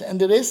ears and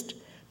the rest,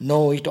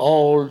 know it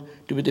all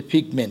to be the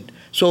figment.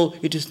 So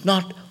it is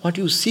not what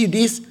you see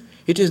this,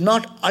 it is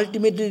not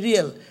ultimately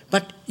real,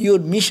 but your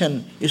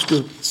mission is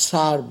to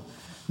serve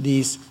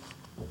this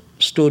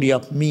story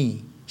of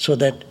me, so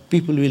that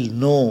people will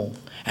know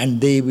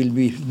and they will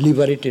be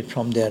liberated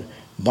from their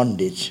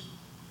bondage.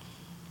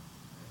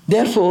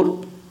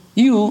 Therefore,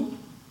 you,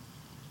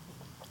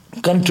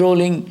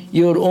 controlling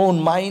your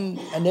own mind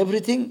and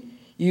everything,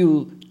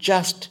 you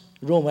just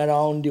roam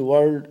around the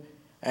world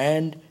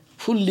and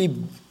fully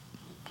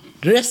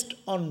rest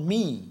on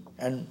me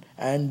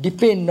and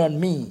depend on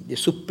me, the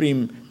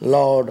Supreme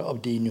Lord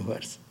of the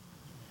universe.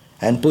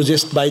 And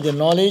possessed by the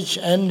knowledge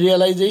and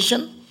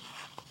realization,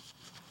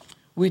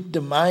 with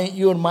the mind,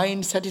 your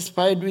mind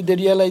satisfied with the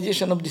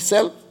realization of the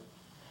self,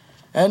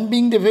 and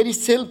being the very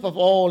self of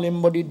all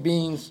embodied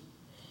beings,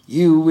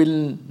 you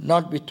will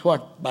not be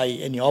thwarted by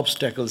any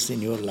obstacles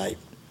in your life.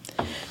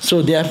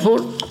 So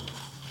therefore,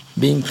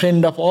 being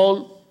friend of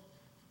all,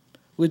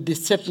 with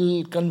this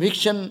settled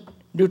conviction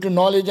due to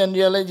knowledge and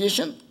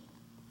realization,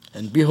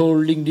 and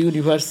beholding the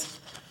universe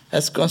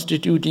as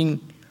constituting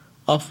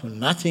of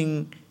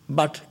nothing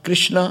but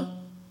Krishna,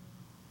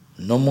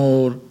 no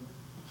more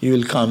you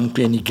will come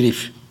to any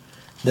grief.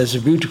 That's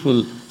a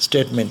beautiful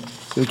statement.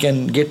 You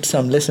can get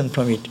some lesson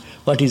from it.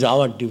 What is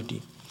our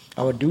duty?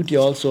 Our duty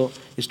also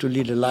is to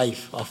lead a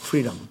life of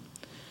freedom.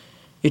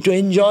 Is to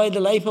enjoy the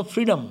life of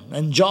freedom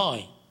and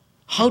joy.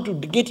 How to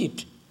get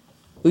it?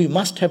 We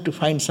must have to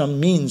find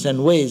some means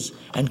and ways,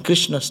 and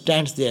Krishna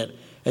stands there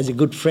as a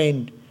good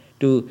friend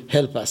to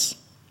help us.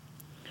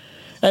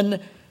 And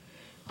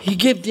he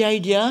gave the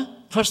idea,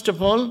 first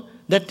of all,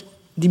 that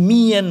the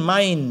me and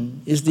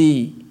mine is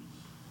the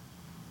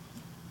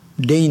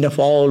bane of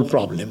all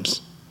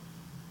problems.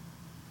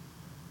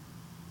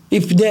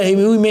 If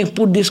we may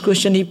put this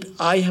question,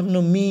 if I have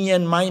no me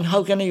and mine,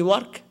 how can I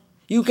work?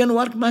 You can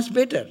work much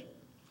better.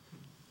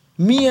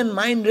 Me and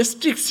mine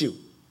restricts you.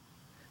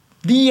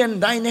 Thee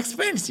and thine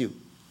expands you.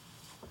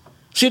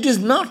 So it is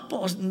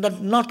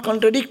not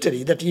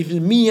contradictory that if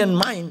me and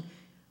mine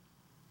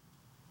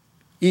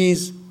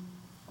is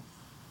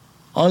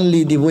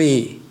only the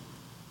way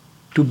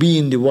to be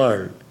in the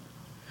world.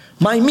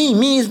 My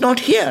me is not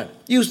here.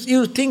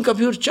 You think of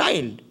your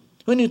child.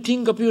 When you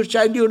think of your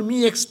child, your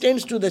me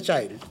extends to the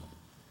child.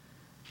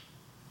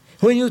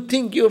 When you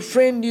think your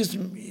friend is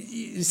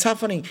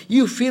suffering,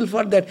 you feel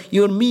for that.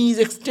 Your me is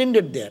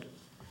extended there.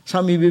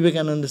 Swami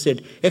Vivekananda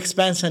said,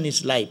 expansion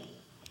is life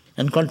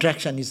and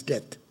contraction is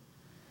death.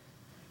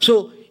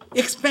 So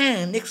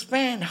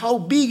expand, how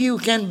big you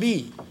can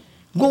be.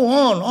 Go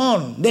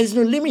on. There is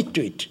no limit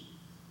to it.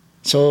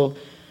 So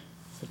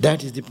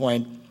that is the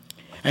point.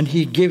 And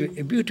he gave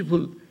a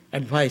beautiful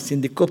advice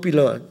in the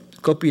Kapila,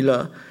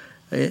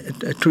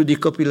 through the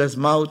Kapila's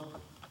mouth.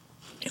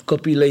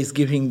 Kapila is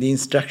giving the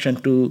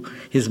instruction to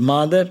his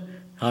mother.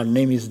 Her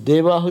name is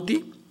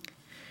Devahuti.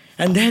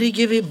 And there he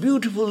gave a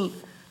beautiful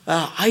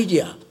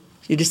idea.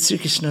 It is Sri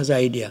Krishna's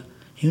idea.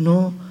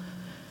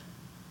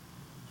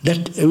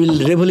 that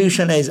will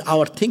revolutionize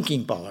our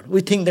thinking power.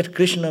 We think that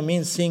Krishna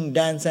means sing,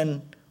 dance,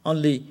 and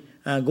only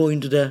go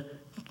into the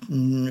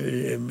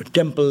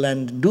temple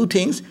and do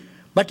things,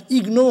 but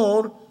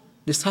ignore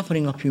the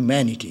suffering of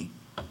humanity.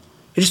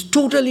 It is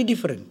totally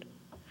different.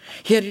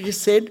 Here it is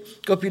said,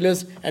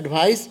 Kapila's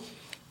advice,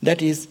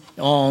 that is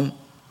in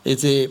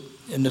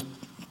the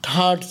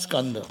third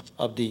skanda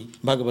of the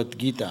Bhagavad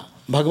Gita.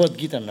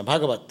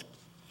 Bhagavat.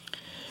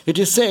 It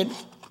is said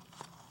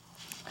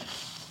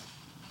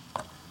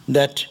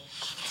that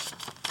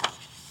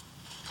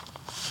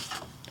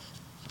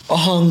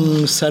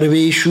aham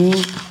sarveshu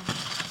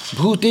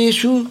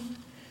bhuteshu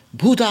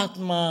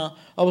bhutatma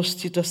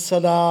avasthita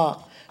sada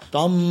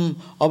tam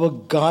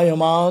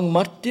avagayamang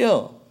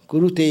martya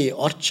kurute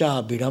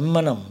archa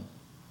vidammanam.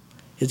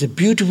 It's a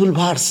beautiful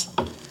verse.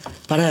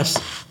 Perhaps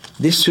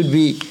this should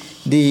be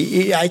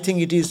I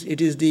think it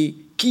is the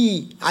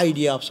key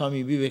idea of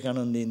Swami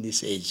Vivekananda in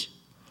this age.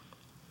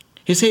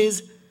 He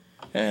says,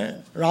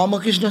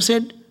 Ramakrishna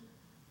said,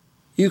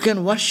 you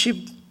can worship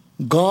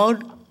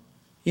God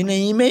in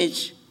an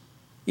image,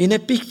 in a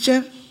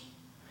picture,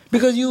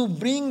 because you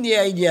bring the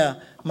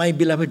idea, my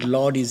beloved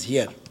Lord is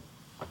here.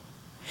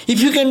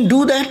 If you can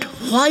do that,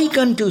 why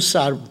can't you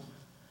serve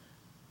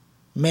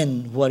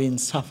men who are in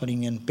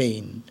suffering and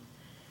pain?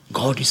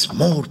 God is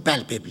more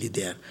palpably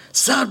there.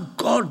 Serve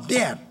God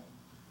there.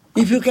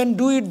 If you can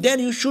do it there,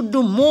 you should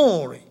do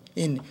more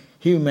in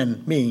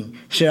human being.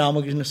 Sri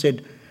Ramakrishna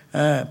said,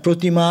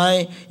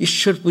 Pratimaye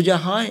Ishwar Puja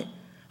hoy,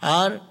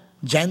 ar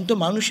janto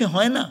manushe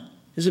hoy na.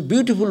 It's a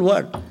beautiful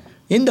word.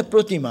 In the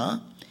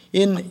Pratima,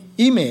 in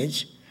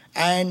image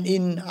and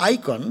in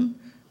icon,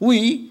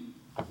 we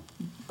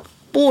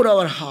pour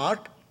our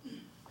heart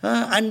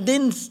and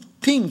then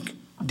think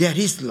there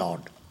is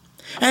Lord.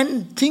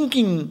 And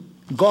thinking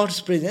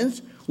God's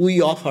presence, we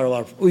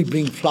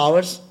bring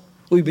flowers,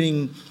 we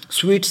bring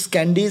sweets,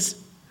 candies,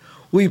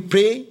 we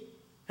pray,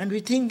 and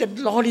we think that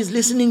the Lord is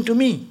listening to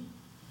me.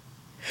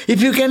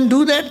 If you can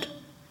do that,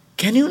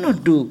 can you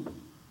not do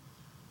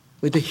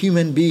with a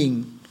human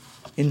being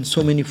in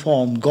so many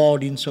forms,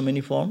 God in so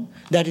many forms?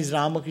 That is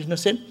Ramakrishna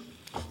said.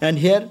 And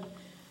here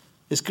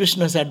is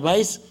Krishna's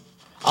advice,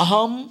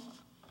 aham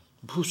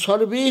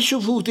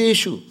sarveshu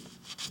bhuteshu,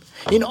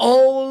 in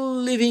all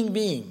living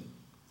being.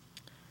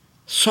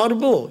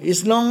 Sarvo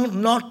is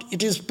not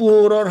it is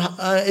poor or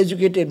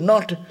educated,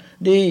 not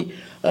the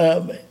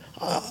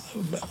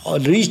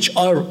rich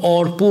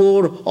or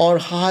poor or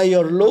high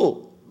or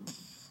low.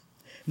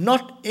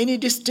 Not any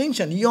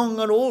distinction, young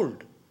or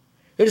old.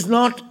 It is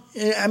not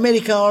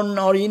American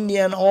or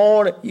Indian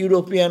or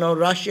European or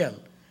Russian.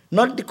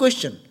 Not the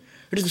question.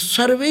 It is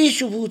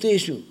sarveshu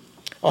bhuteshu.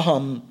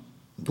 Aham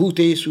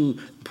bhuteshu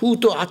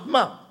bhuto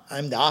atma. I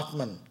am the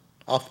Atman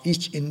of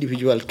each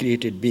individual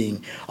created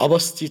being.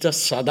 Avasthita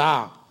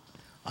sada.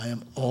 I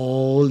am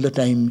all the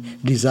time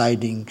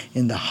residing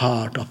in the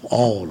heart of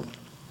all.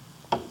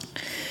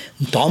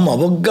 Tam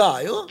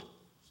avaggayo,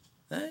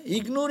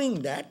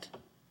 ignoring that,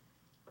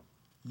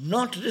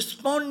 not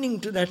responding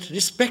to that,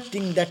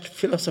 respecting that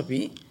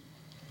philosophy,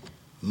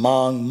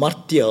 mang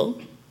martya,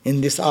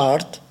 in this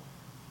earth,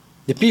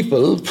 the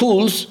people,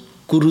 fools,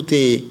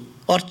 kurute,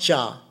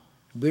 archa,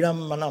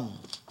 vidammanam,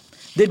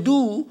 they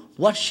do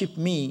worship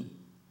me,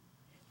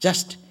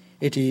 just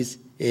it is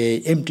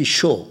an empty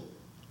show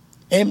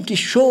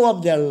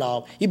of their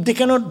love. If they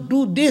cannot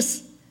do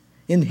this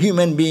in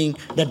human being,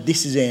 that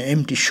this is an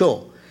empty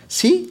show.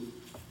 See,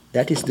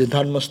 that is the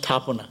dharma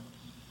sthapana.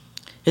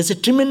 It's a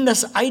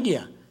tremendous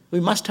idea.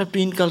 We must have to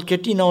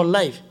inculcate in our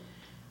life.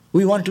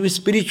 We want to be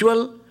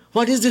spiritual.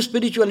 What is the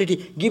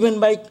spirituality? Given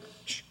by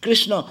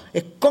Krishna,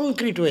 a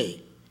concrete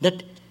way.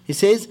 That he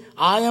says,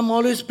 I am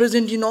always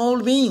present in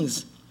all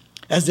beings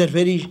as their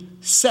very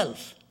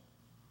self.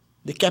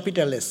 The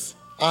capital S,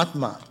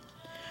 Atma.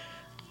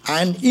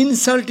 And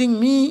insulting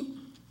me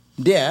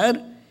there,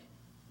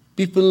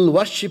 people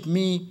worship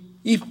me.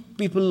 If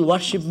people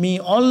worship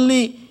me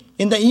only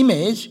in the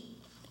image,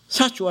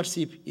 such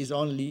worship is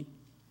only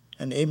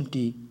an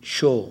empty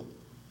show.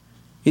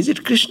 Is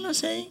it Krishna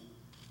saying?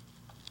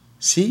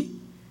 See?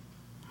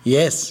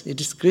 Yes, it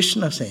is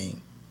Krishna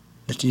saying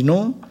that,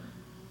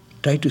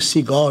 try to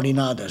see God in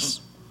others.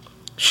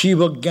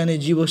 Shiva Jnana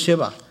Jiva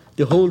Seva.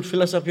 The whole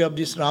philosophy of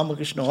this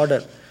Ramakrishna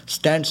order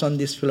stands on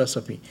this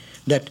philosophy,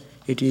 that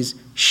it is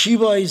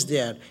Shiva is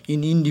there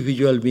in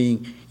individual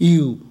being.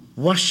 You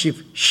worship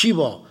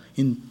Shiva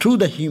through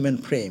the human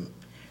frame.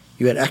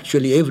 You are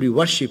actually, every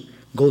worship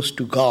goes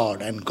to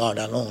God and God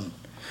alone.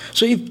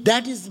 So if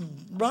that is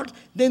brought,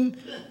 then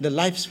the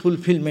life's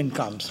fulfillment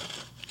comes.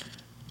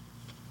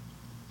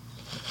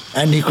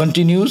 And he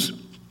continues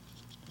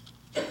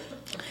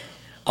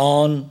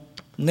on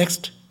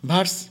next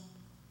verse,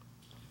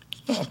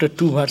 after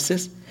 2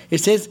 verses, it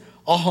says,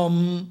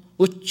 aham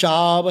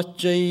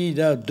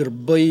uchchavachayra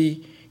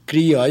durbhai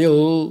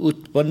kriyayo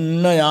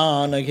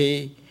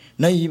utpannayanaghe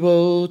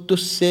naivo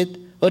tusset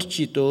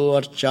archito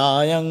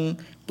archayang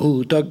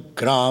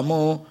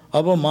bhutagramo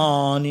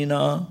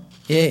avamanina.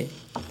 Yeah.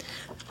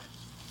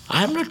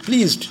 I am not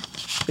pleased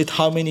with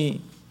how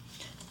many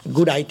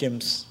good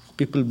items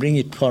people bring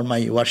it for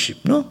my worship,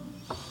 no?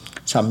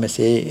 Some may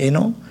say,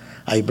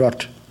 I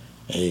brought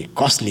a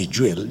costly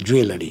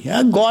jewelry.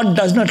 God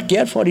does not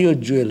care for your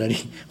jewelry.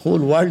 Whole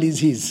world is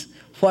His.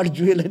 What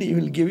jewelry you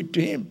will give it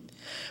to Him?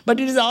 But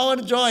it is our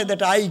joy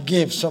that I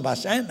gave so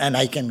much, and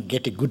I can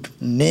get a good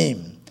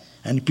name.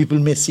 And people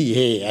may see,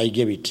 hey, I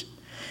gave it.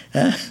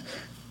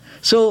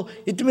 So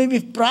it may be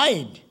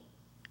pride.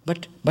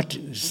 But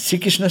Sri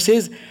Krishna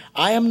says,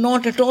 I am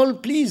not at all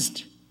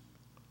pleased.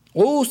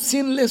 O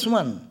sinless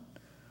one,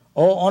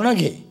 O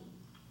Anaghe,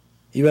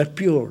 you are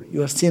pure,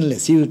 you are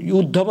sinless. You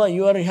Uddhava,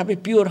 you have a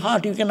pure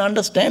heart, you can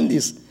understand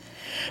this.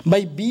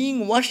 By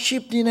being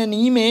worshipped in an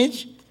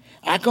image,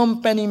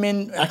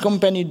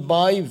 accompanied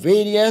by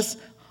various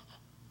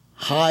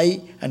high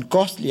and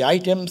costly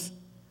items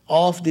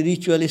of the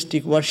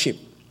ritualistic worship,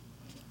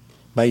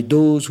 by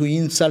those who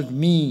insult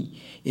me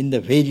in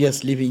the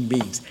various living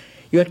beings.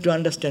 You have to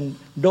understand,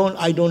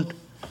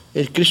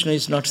 Krishna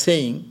is not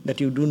saying that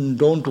you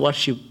don't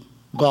worship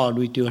God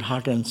with your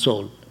heart and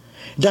soul.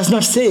 It does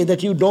not say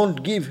that you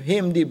don't give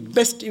Him the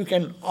best you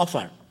can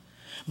offer.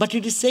 But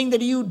it is saying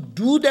that you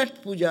do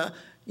that puja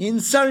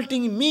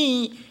insulting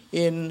me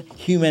in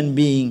human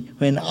being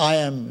when I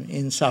am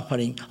in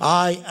suffering.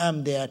 I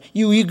am there.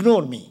 You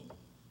ignore me.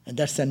 And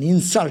that's an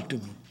insult to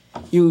me.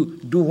 You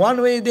do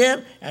one way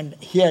there and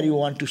here you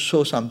want to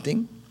show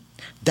something.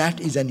 That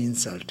is an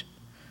insult.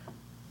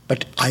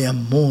 But I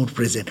am more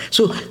present.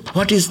 So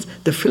what is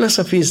the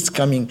philosophy is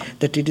coming,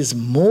 that it is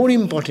more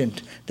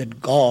important that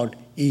God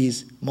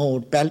is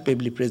more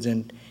palpably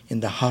present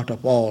in the heart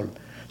of all.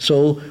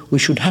 So we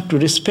should have to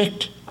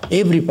respect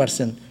every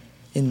person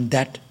in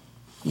that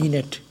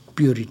innate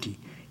purity,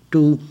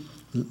 to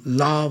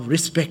love,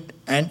 respect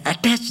and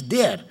attach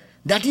there.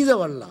 That is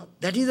our love,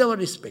 that is our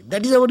respect,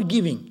 that is our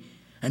giving.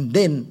 And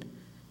then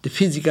the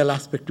physical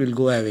aspect will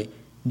go away,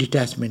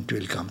 detachment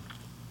will come.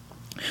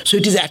 So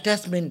it is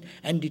attachment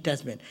and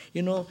detachment.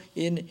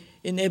 In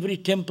every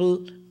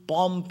temple,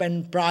 pomp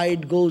and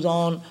pride goes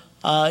on.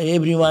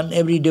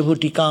 Every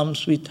devotee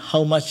comes with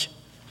how much.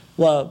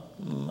 There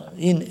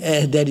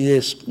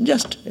is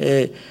just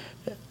a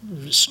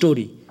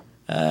story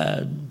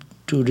to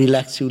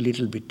relax you a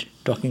little bit,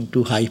 talking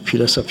to high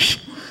philosophy.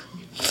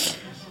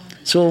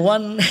 So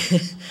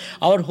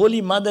our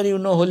Holy Mother,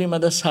 Holy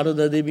Mother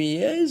Sarada Devi,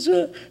 is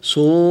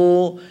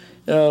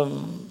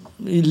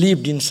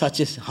lived in such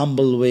a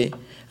humble way.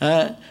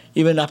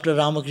 Even after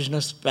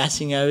Ramakrishna's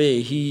passing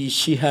away,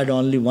 she had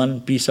only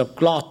one piece of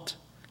cloth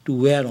to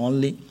wear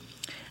only.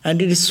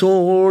 And it is so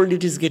old,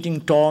 it is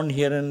getting torn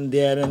here and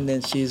there, and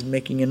then she is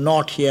making a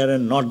knot here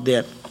and knot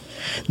there.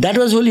 That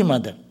was Holy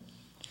Mother.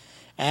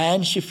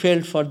 And she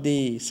felt for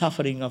the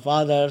suffering of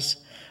others,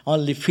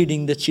 only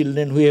feeding the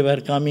children,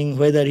 whoever coming,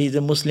 whether he is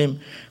a Muslim,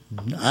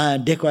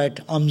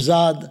 dacoit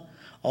Amzad,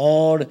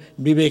 or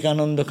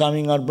Vivekananda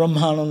coming, or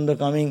Brahmananda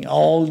coming,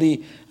 all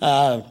the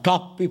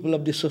top people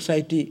of the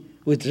society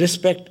with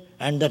respect,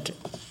 and that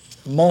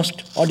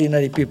most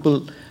ordinary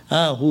people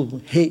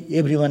who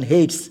everyone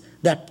hates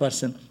that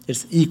person,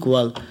 it's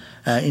equal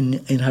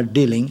in her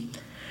dealing.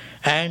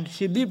 And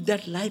she lived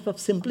that life of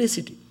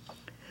simplicity.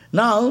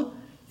 Now,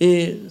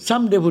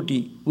 some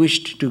devotee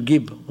wished to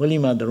give Holy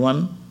Mother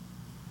one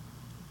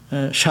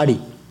shadi,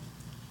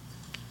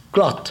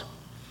 cloth,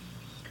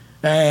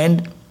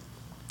 and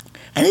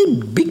a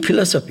big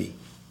philosophy.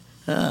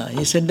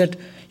 He said that,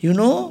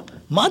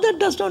 Mother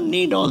does not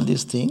need all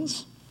these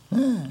things.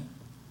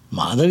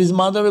 Mother is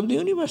Mother of the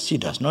universe. She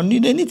does not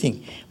need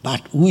anything.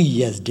 But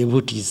we as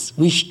devotees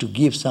wish to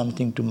give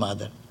something to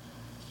Mother.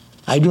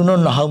 I do not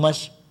know how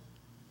much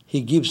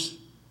he gives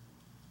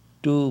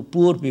to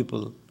poor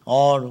people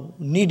or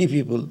needy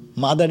people.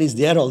 Mother is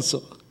there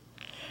also.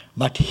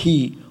 But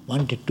he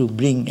wanted to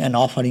bring an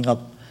offering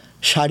of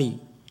shadi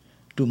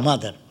to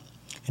Mother.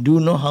 Do you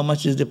know how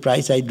much is the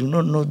price? I do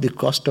not know the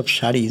cost of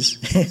saris.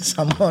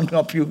 Someone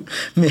of you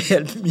may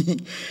help me.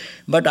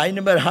 But I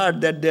never heard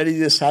that there is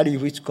a sari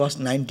which costs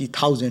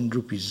 90,000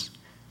 rupees.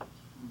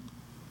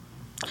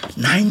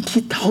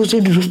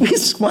 90,000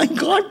 rupees? My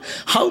God!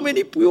 How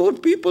many poor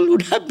people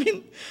would have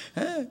been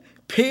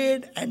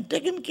paid and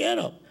taken care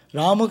of?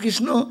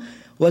 Ramakrishna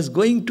was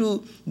going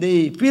to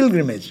the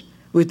pilgrimage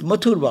with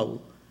Mathur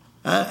Babu.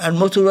 And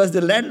Mathur was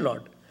the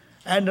landlord.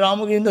 And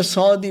Ramakrishna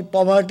saw the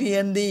poverty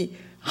and the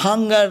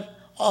hunger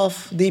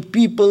of the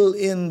people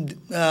in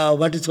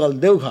what is called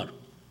Devghar.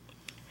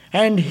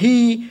 And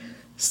he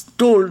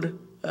told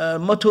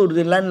Mathur,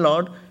 the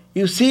landlord,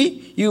 you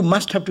see, you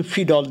must have to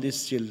feed all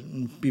these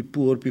children,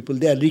 poor people.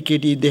 They are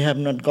rickety, they have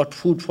not got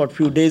food for a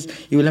few days.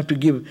 You will have to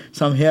give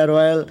some hair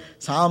oil,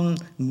 some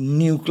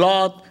new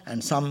cloth,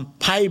 and some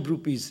 5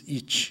 rupees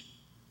each.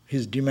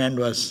 His demand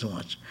was so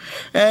much.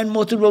 And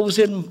Mathur Babu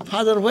said,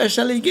 Father, where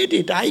shall I get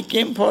it? I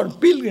came for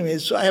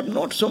pilgrimage, so I have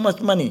not so much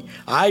money.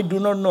 I do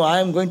not know, I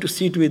am going to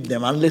sit with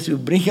them. Unless you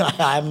bring,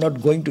 I am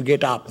not going to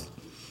get up.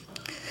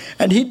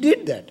 And he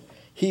did that.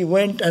 He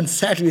went and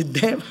sat with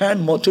them,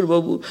 and Mathur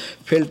Babu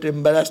felt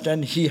embarrassed,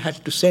 and he had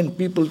to send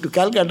people to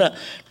Calcutta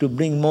to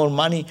bring more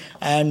money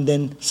and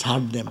then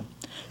serve them.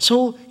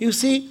 So, you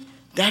see,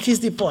 that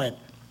is the point.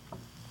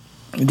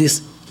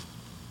 this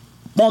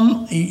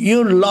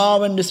your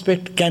love and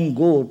respect can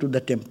go to the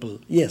temple.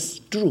 Yes,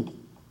 true.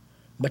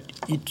 But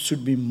it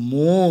should be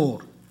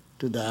more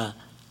to the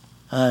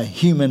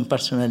human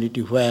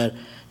personality where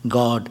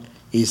God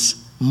is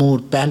more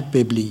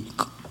palpably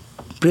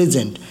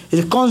present.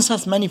 It's a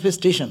conscious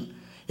manifestation.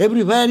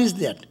 Everywhere is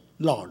that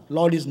Lord.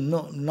 Lord is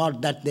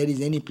not that there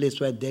is any place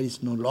where there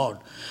is no Lord.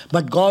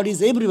 But God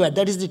is everywhere.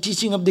 That is the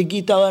teaching of the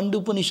Gita and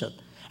Upanishad.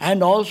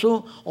 And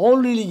also all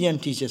religion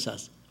teaches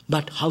us.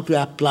 But how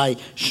to apply,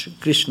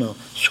 Krishna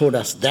showed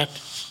us that.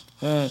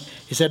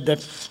 He said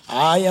that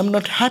I am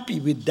not happy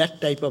with that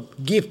type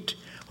of gift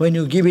when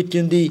you give it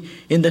in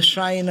the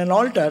shrine and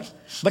altar,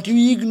 but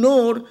you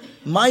ignore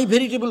my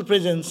veritable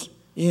presence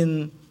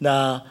in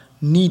the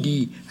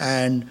needy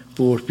and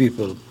poor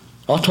people.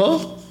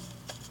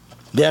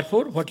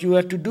 Therefore, what you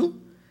have to do?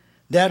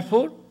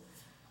 Therefore,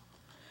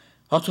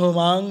 Atho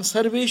mang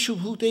sarveshu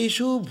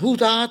bhuteshu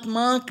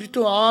bhutatma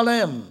krito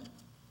alayam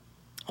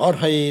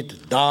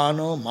arhayet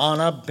dano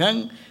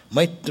manabhyang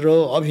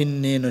maitro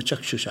abhinneno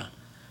chakshusha.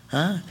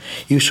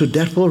 You should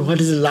therefore,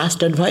 what is the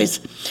last advice?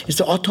 It's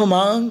the Atho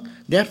mang,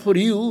 therefore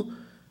you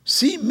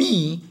see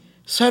me,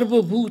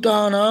 sarva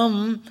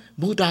bhutanam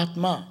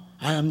bhutatma.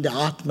 I am the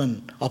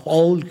Atman of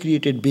all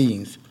created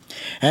beings.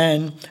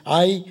 And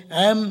I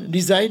am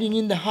residing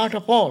in the heart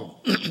of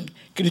all.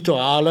 Krito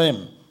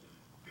alayam.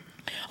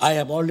 I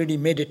have already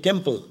made a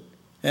temple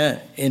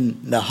in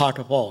the heart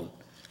of all.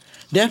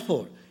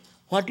 Therefore,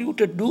 what you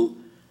should do?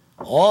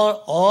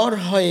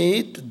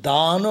 Arhayet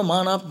dana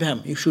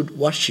manabhyam. You should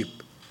worship.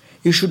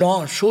 You should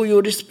show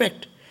your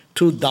respect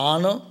through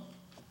dana,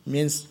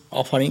 means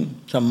offering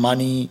some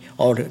money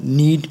or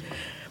need,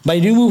 by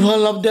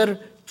removal of their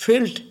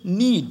felt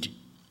need.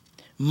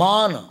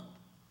 Mana,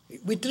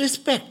 with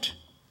respect.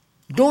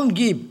 Don't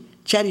give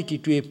charity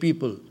to a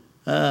people.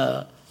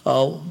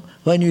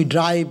 When we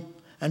drive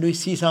and we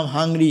see some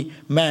hungry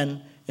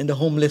man and the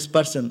homeless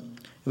person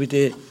with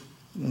a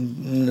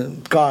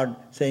card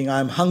saying, I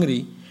am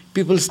hungry,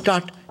 people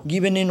start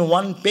giving in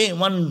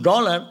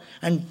 $1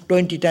 and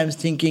 20 times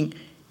thinking,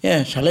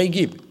 yeah, shall I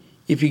give?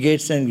 If he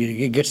gets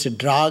a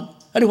drug,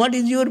 what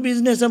is your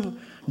business of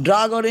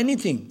drug or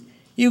anything?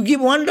 You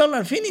give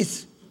 $1,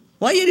 finish.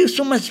 Why are you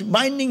so much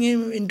binding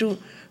him into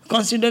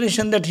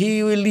consideration that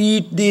he will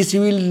eat this, he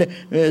will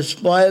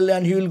spoil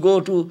and he will go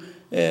to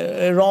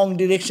a wrong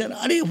direction?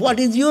 What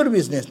is your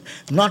business?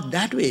 Not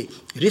that way.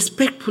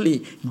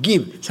 Respectfully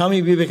give.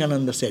 Swami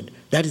Vivekananda said,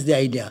 that is the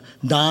idea.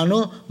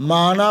 Dano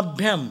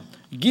manabhyam.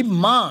 Give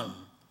man.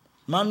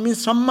 Man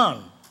means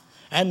samman.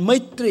 And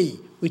maitri,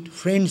 with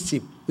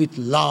friendship, with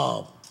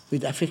love,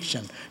 with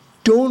affection.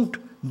 Don't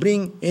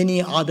bring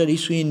any other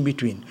issue in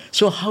between.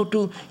 So how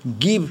to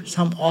give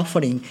some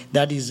offering,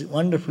 that is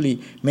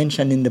wonderfully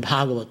mentioned in the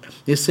Bhagavad.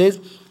 It says,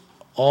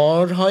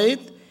 Arhayet,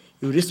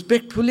 you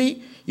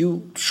respectfully,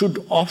 you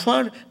should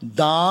offer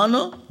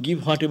dana,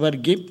 give whatever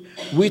gift,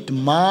 with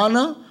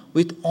mana,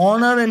 with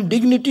honor and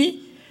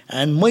dignity,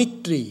 and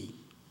maitri,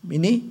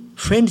 meaning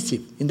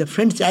friendship. In the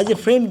friendship, as a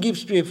friend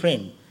gives to a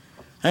friend,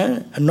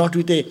 and not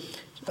with a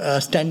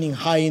standing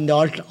high in the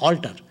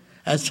altar.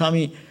 As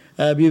Swami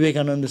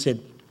Vivekananda said,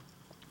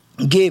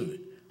 give.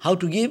 How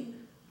to give?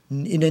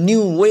 In a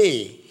new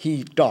way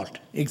he taught.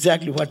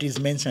 Exactly what is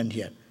mentioned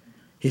here.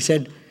 He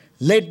said,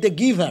 let the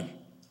giver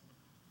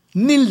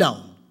kneel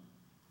down,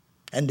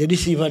 and the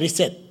receiver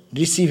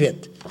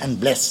receiveth and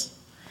bless.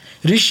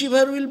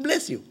 Receiver will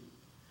bless you,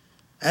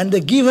 and the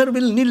giver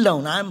will kneel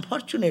down. I am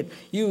fortunate.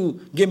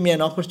 You gave me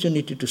an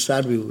opportunity to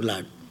serve you,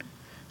 Lord.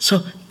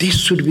 So this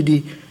should be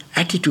the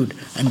attitude,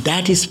 and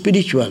that is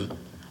spiritual.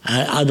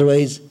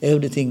 Otherwise,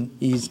 everything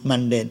is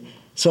mundane.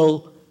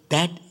 So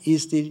that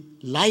is the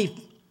life.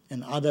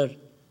 And other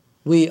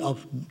way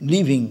of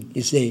living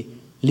is a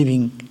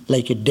living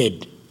like a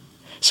dead.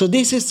 So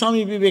this is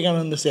Swami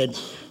Vivekananda said,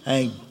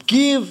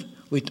 give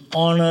with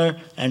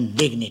honor and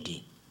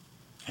dignity.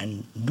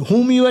 And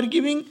whom you are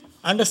giving,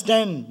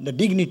 understand the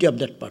dignity of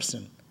that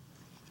person.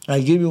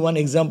 I'll give you one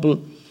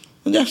example,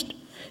 just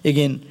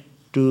again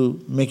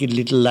to make it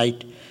little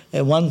light.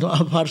 One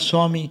of our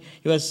Swami,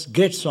 he was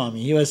great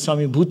Swami. He was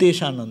Swami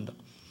Bhuteshananda.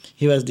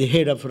 He was the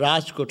head of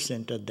Rajkot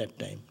Center at that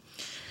time.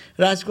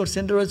 Rajkot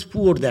Center was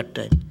poor that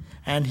time.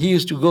 And he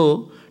used to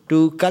go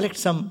to collect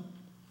some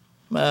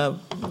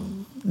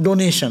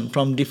donation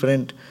from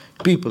different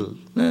people.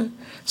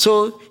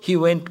 So he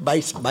went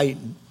by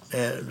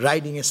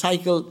riding a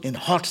cycle in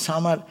hot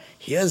summer.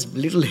 He was a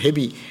little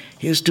heavy.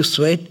 He used to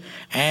sweat,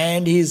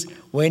 and he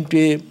went to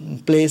a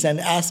place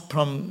and asked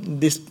from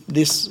this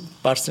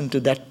person to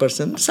that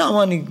person.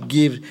 Someone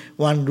gave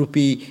 1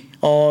 rupee,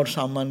 or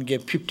someone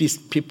gave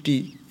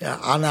 50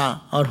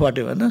 anna or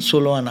whatever, no?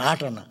 16 anna,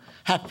 8 anna,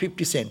 have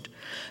 50 cents.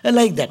 And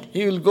like that,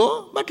 he will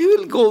go, but he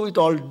will go with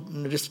all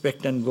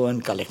respect and go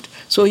and collect.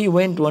 So he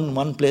went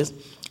one place,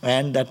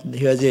 and that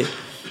he was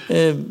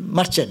a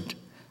merchant.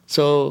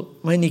 So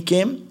when he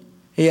came,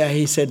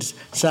 he said,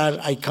 "Sir,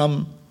 I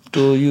come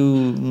to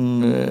you,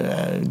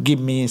 give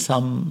me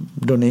some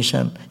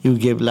donation you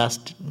gave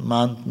last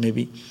month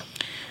maybe."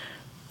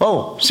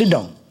 "Oh, sit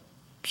down."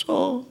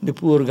 So the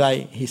poor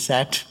guy, he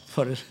sat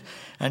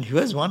and he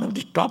was one of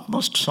the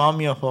topmost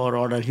Swami of our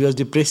order. He was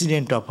the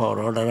president of our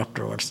order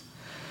afterwards.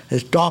 A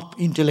top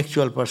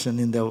intellectual person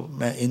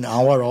in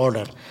our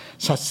order.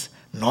 Such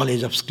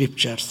knowledge of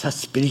scripture, such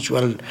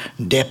spiritual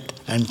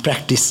depth and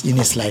practice in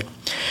his life.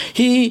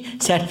 He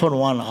sat for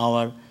 1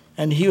 hour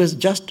and he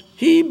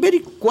very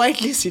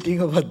quietly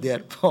sitting over there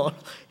for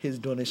his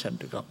donation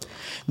to come.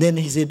 Then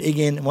he said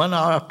again, 1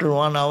 hour, after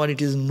 1 hour,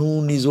 it is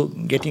noon, is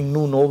getting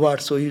noon over,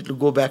 so he will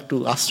go back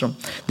to ashram.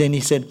 Then he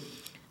said,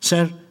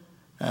 "Sir,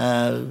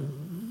 shall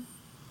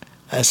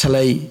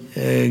I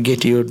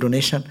get your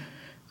donation?"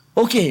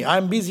 "Okay, I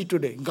am busy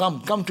today.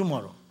 Come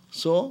tomorrow."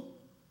 So,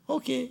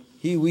 okay,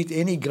 he with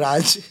any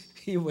grudge,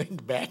 he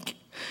went back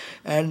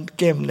and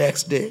came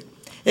next day.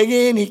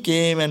 Again he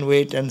came and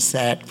waited and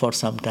sat for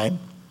some time.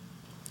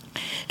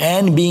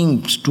 And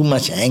being too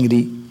much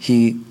angry,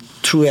 he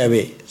threw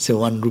away, say,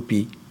 1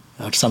 rupee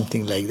or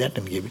something like that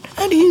and gave it.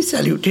 And he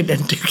saluted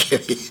and took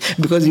away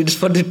because it is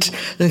for the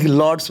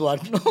Lord's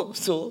work. No,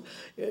 so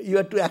you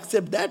have to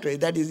accept that way.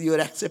 That is your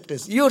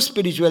acceptance. Your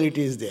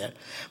spirituality is there.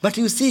 But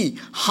you see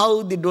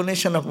how the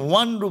donation of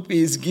 1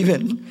 rupee is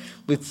given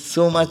with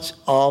so much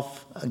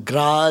of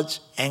grudge,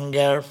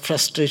 anger,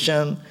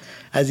 frustration,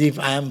 as if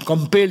I am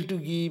compelled to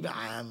give,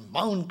 I am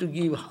bound to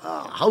give,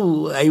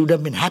 how I would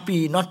have been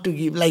happy not to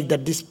give, like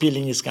that this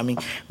feeling is coming.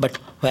 But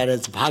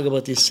whereas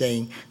Bhagavat is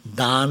saying,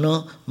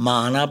 Dana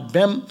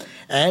manabhyam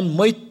and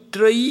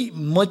maitri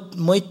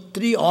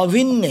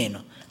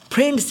avinnena,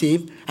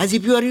 friendship, as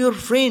if you are your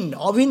friend.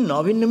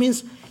 Avinna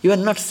means you are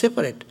not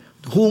separate.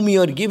 Whom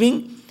you are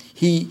giving,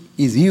 he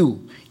is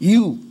you.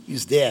 You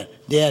is there,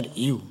 they are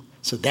you.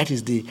 So that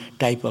is the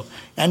type of,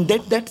 and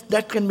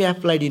that can be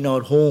applied in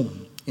our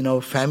home, in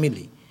our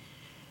family,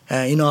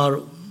 in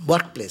our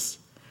workplace,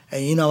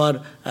 in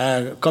our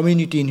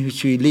community in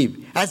which we live,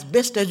 as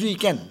best as we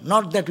can.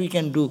 Not that we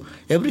can do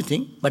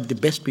everything, but the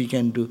best we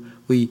can do,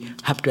 we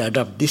have to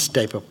adopt this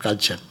type of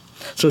culture.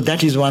 So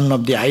that is one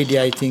of the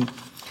idea, I think,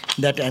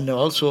 that, and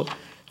also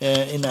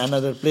in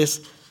another place,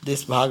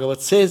 this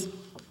Bhagavat says,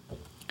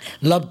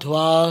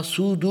 Labdhva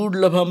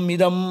sudurlabham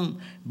idam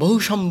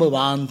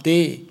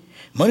bahushambhavante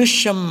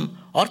manushyam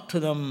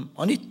arthadam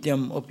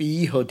anityam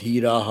api iha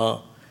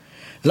dhiraha.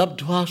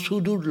 Labdhva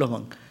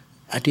sudurlabham,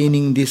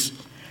 attaining this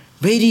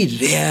very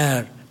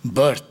rare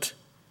birth,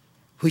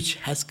 which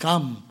has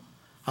come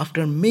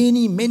after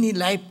many, many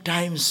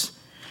lifetimes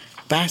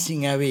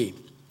passing away,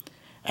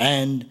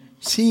 and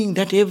seeing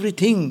that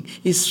everything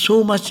is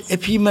so much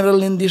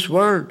ephemeral in this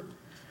world.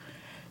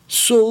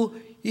 So,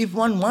 if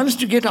one wants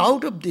to get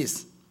out of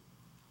this,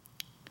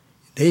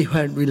 they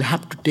will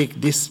have to take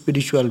these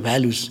spiritual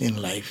values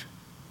in life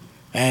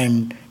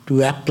and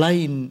to apply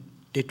in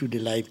day-to-day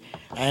life.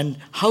 And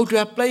how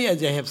to apply,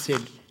 as I have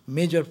said,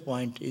 major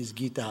point is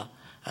Gita,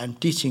 and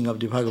teaching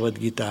of the Bhagavad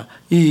Gita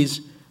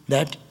is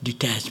that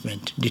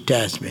detachment.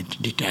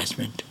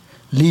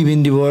 Live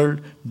in the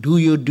world, do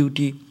your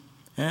duty.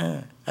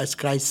 As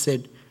Christ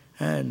said,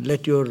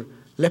 let your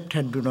left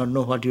hand do not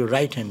know what your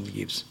right hand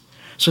gives.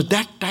 So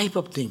that type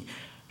of thing,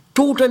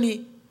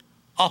 totally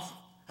off.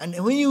 And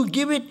when you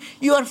give it,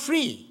 you are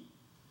free.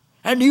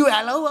 And you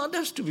allow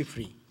others to be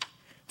free.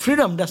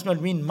 Freedom does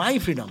not mean my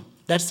freedom.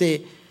 That's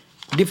a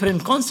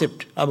different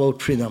concept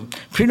about freedom.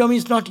 Freedom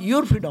is not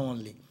your freedom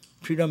only.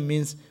 Freedom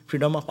means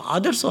freedom of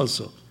others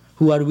also,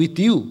 who are with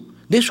you.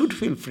 They should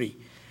feel free.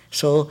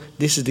 So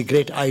this is the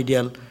great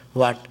ideal,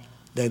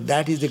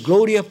 that is the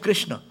glory of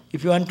Krishna.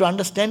 If you want to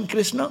understand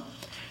Krishna,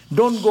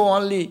 don't go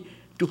only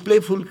to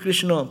playful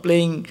Krishna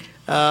playing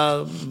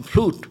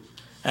flute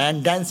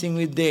and dancing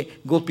with the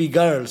gopi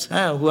girls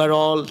who are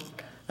all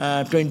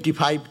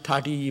 25,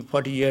 30,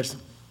 40 years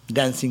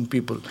dancing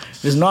people.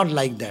 It is not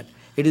like that.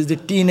 It is the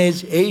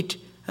teenage,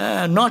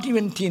 not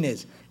even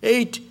teenage,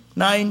 8,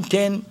 9,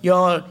 10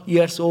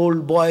 years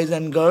old boys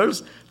and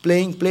girls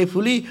playing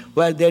playfully,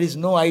 where there is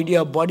no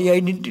idea of body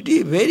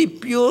identity, very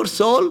pure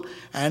soul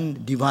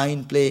and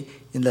divine play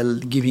in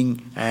the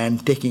giving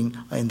and taking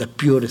in the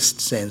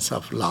purest sense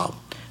of love.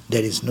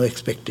 There is no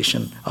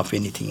expectation of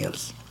anything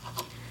else.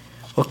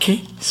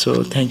 Okay,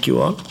 so thank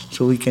you all.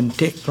 So we can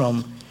take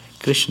from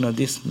Krishna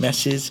this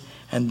message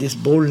and this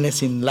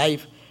boldness in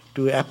life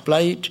to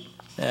apply it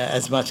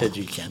as much as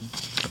we can.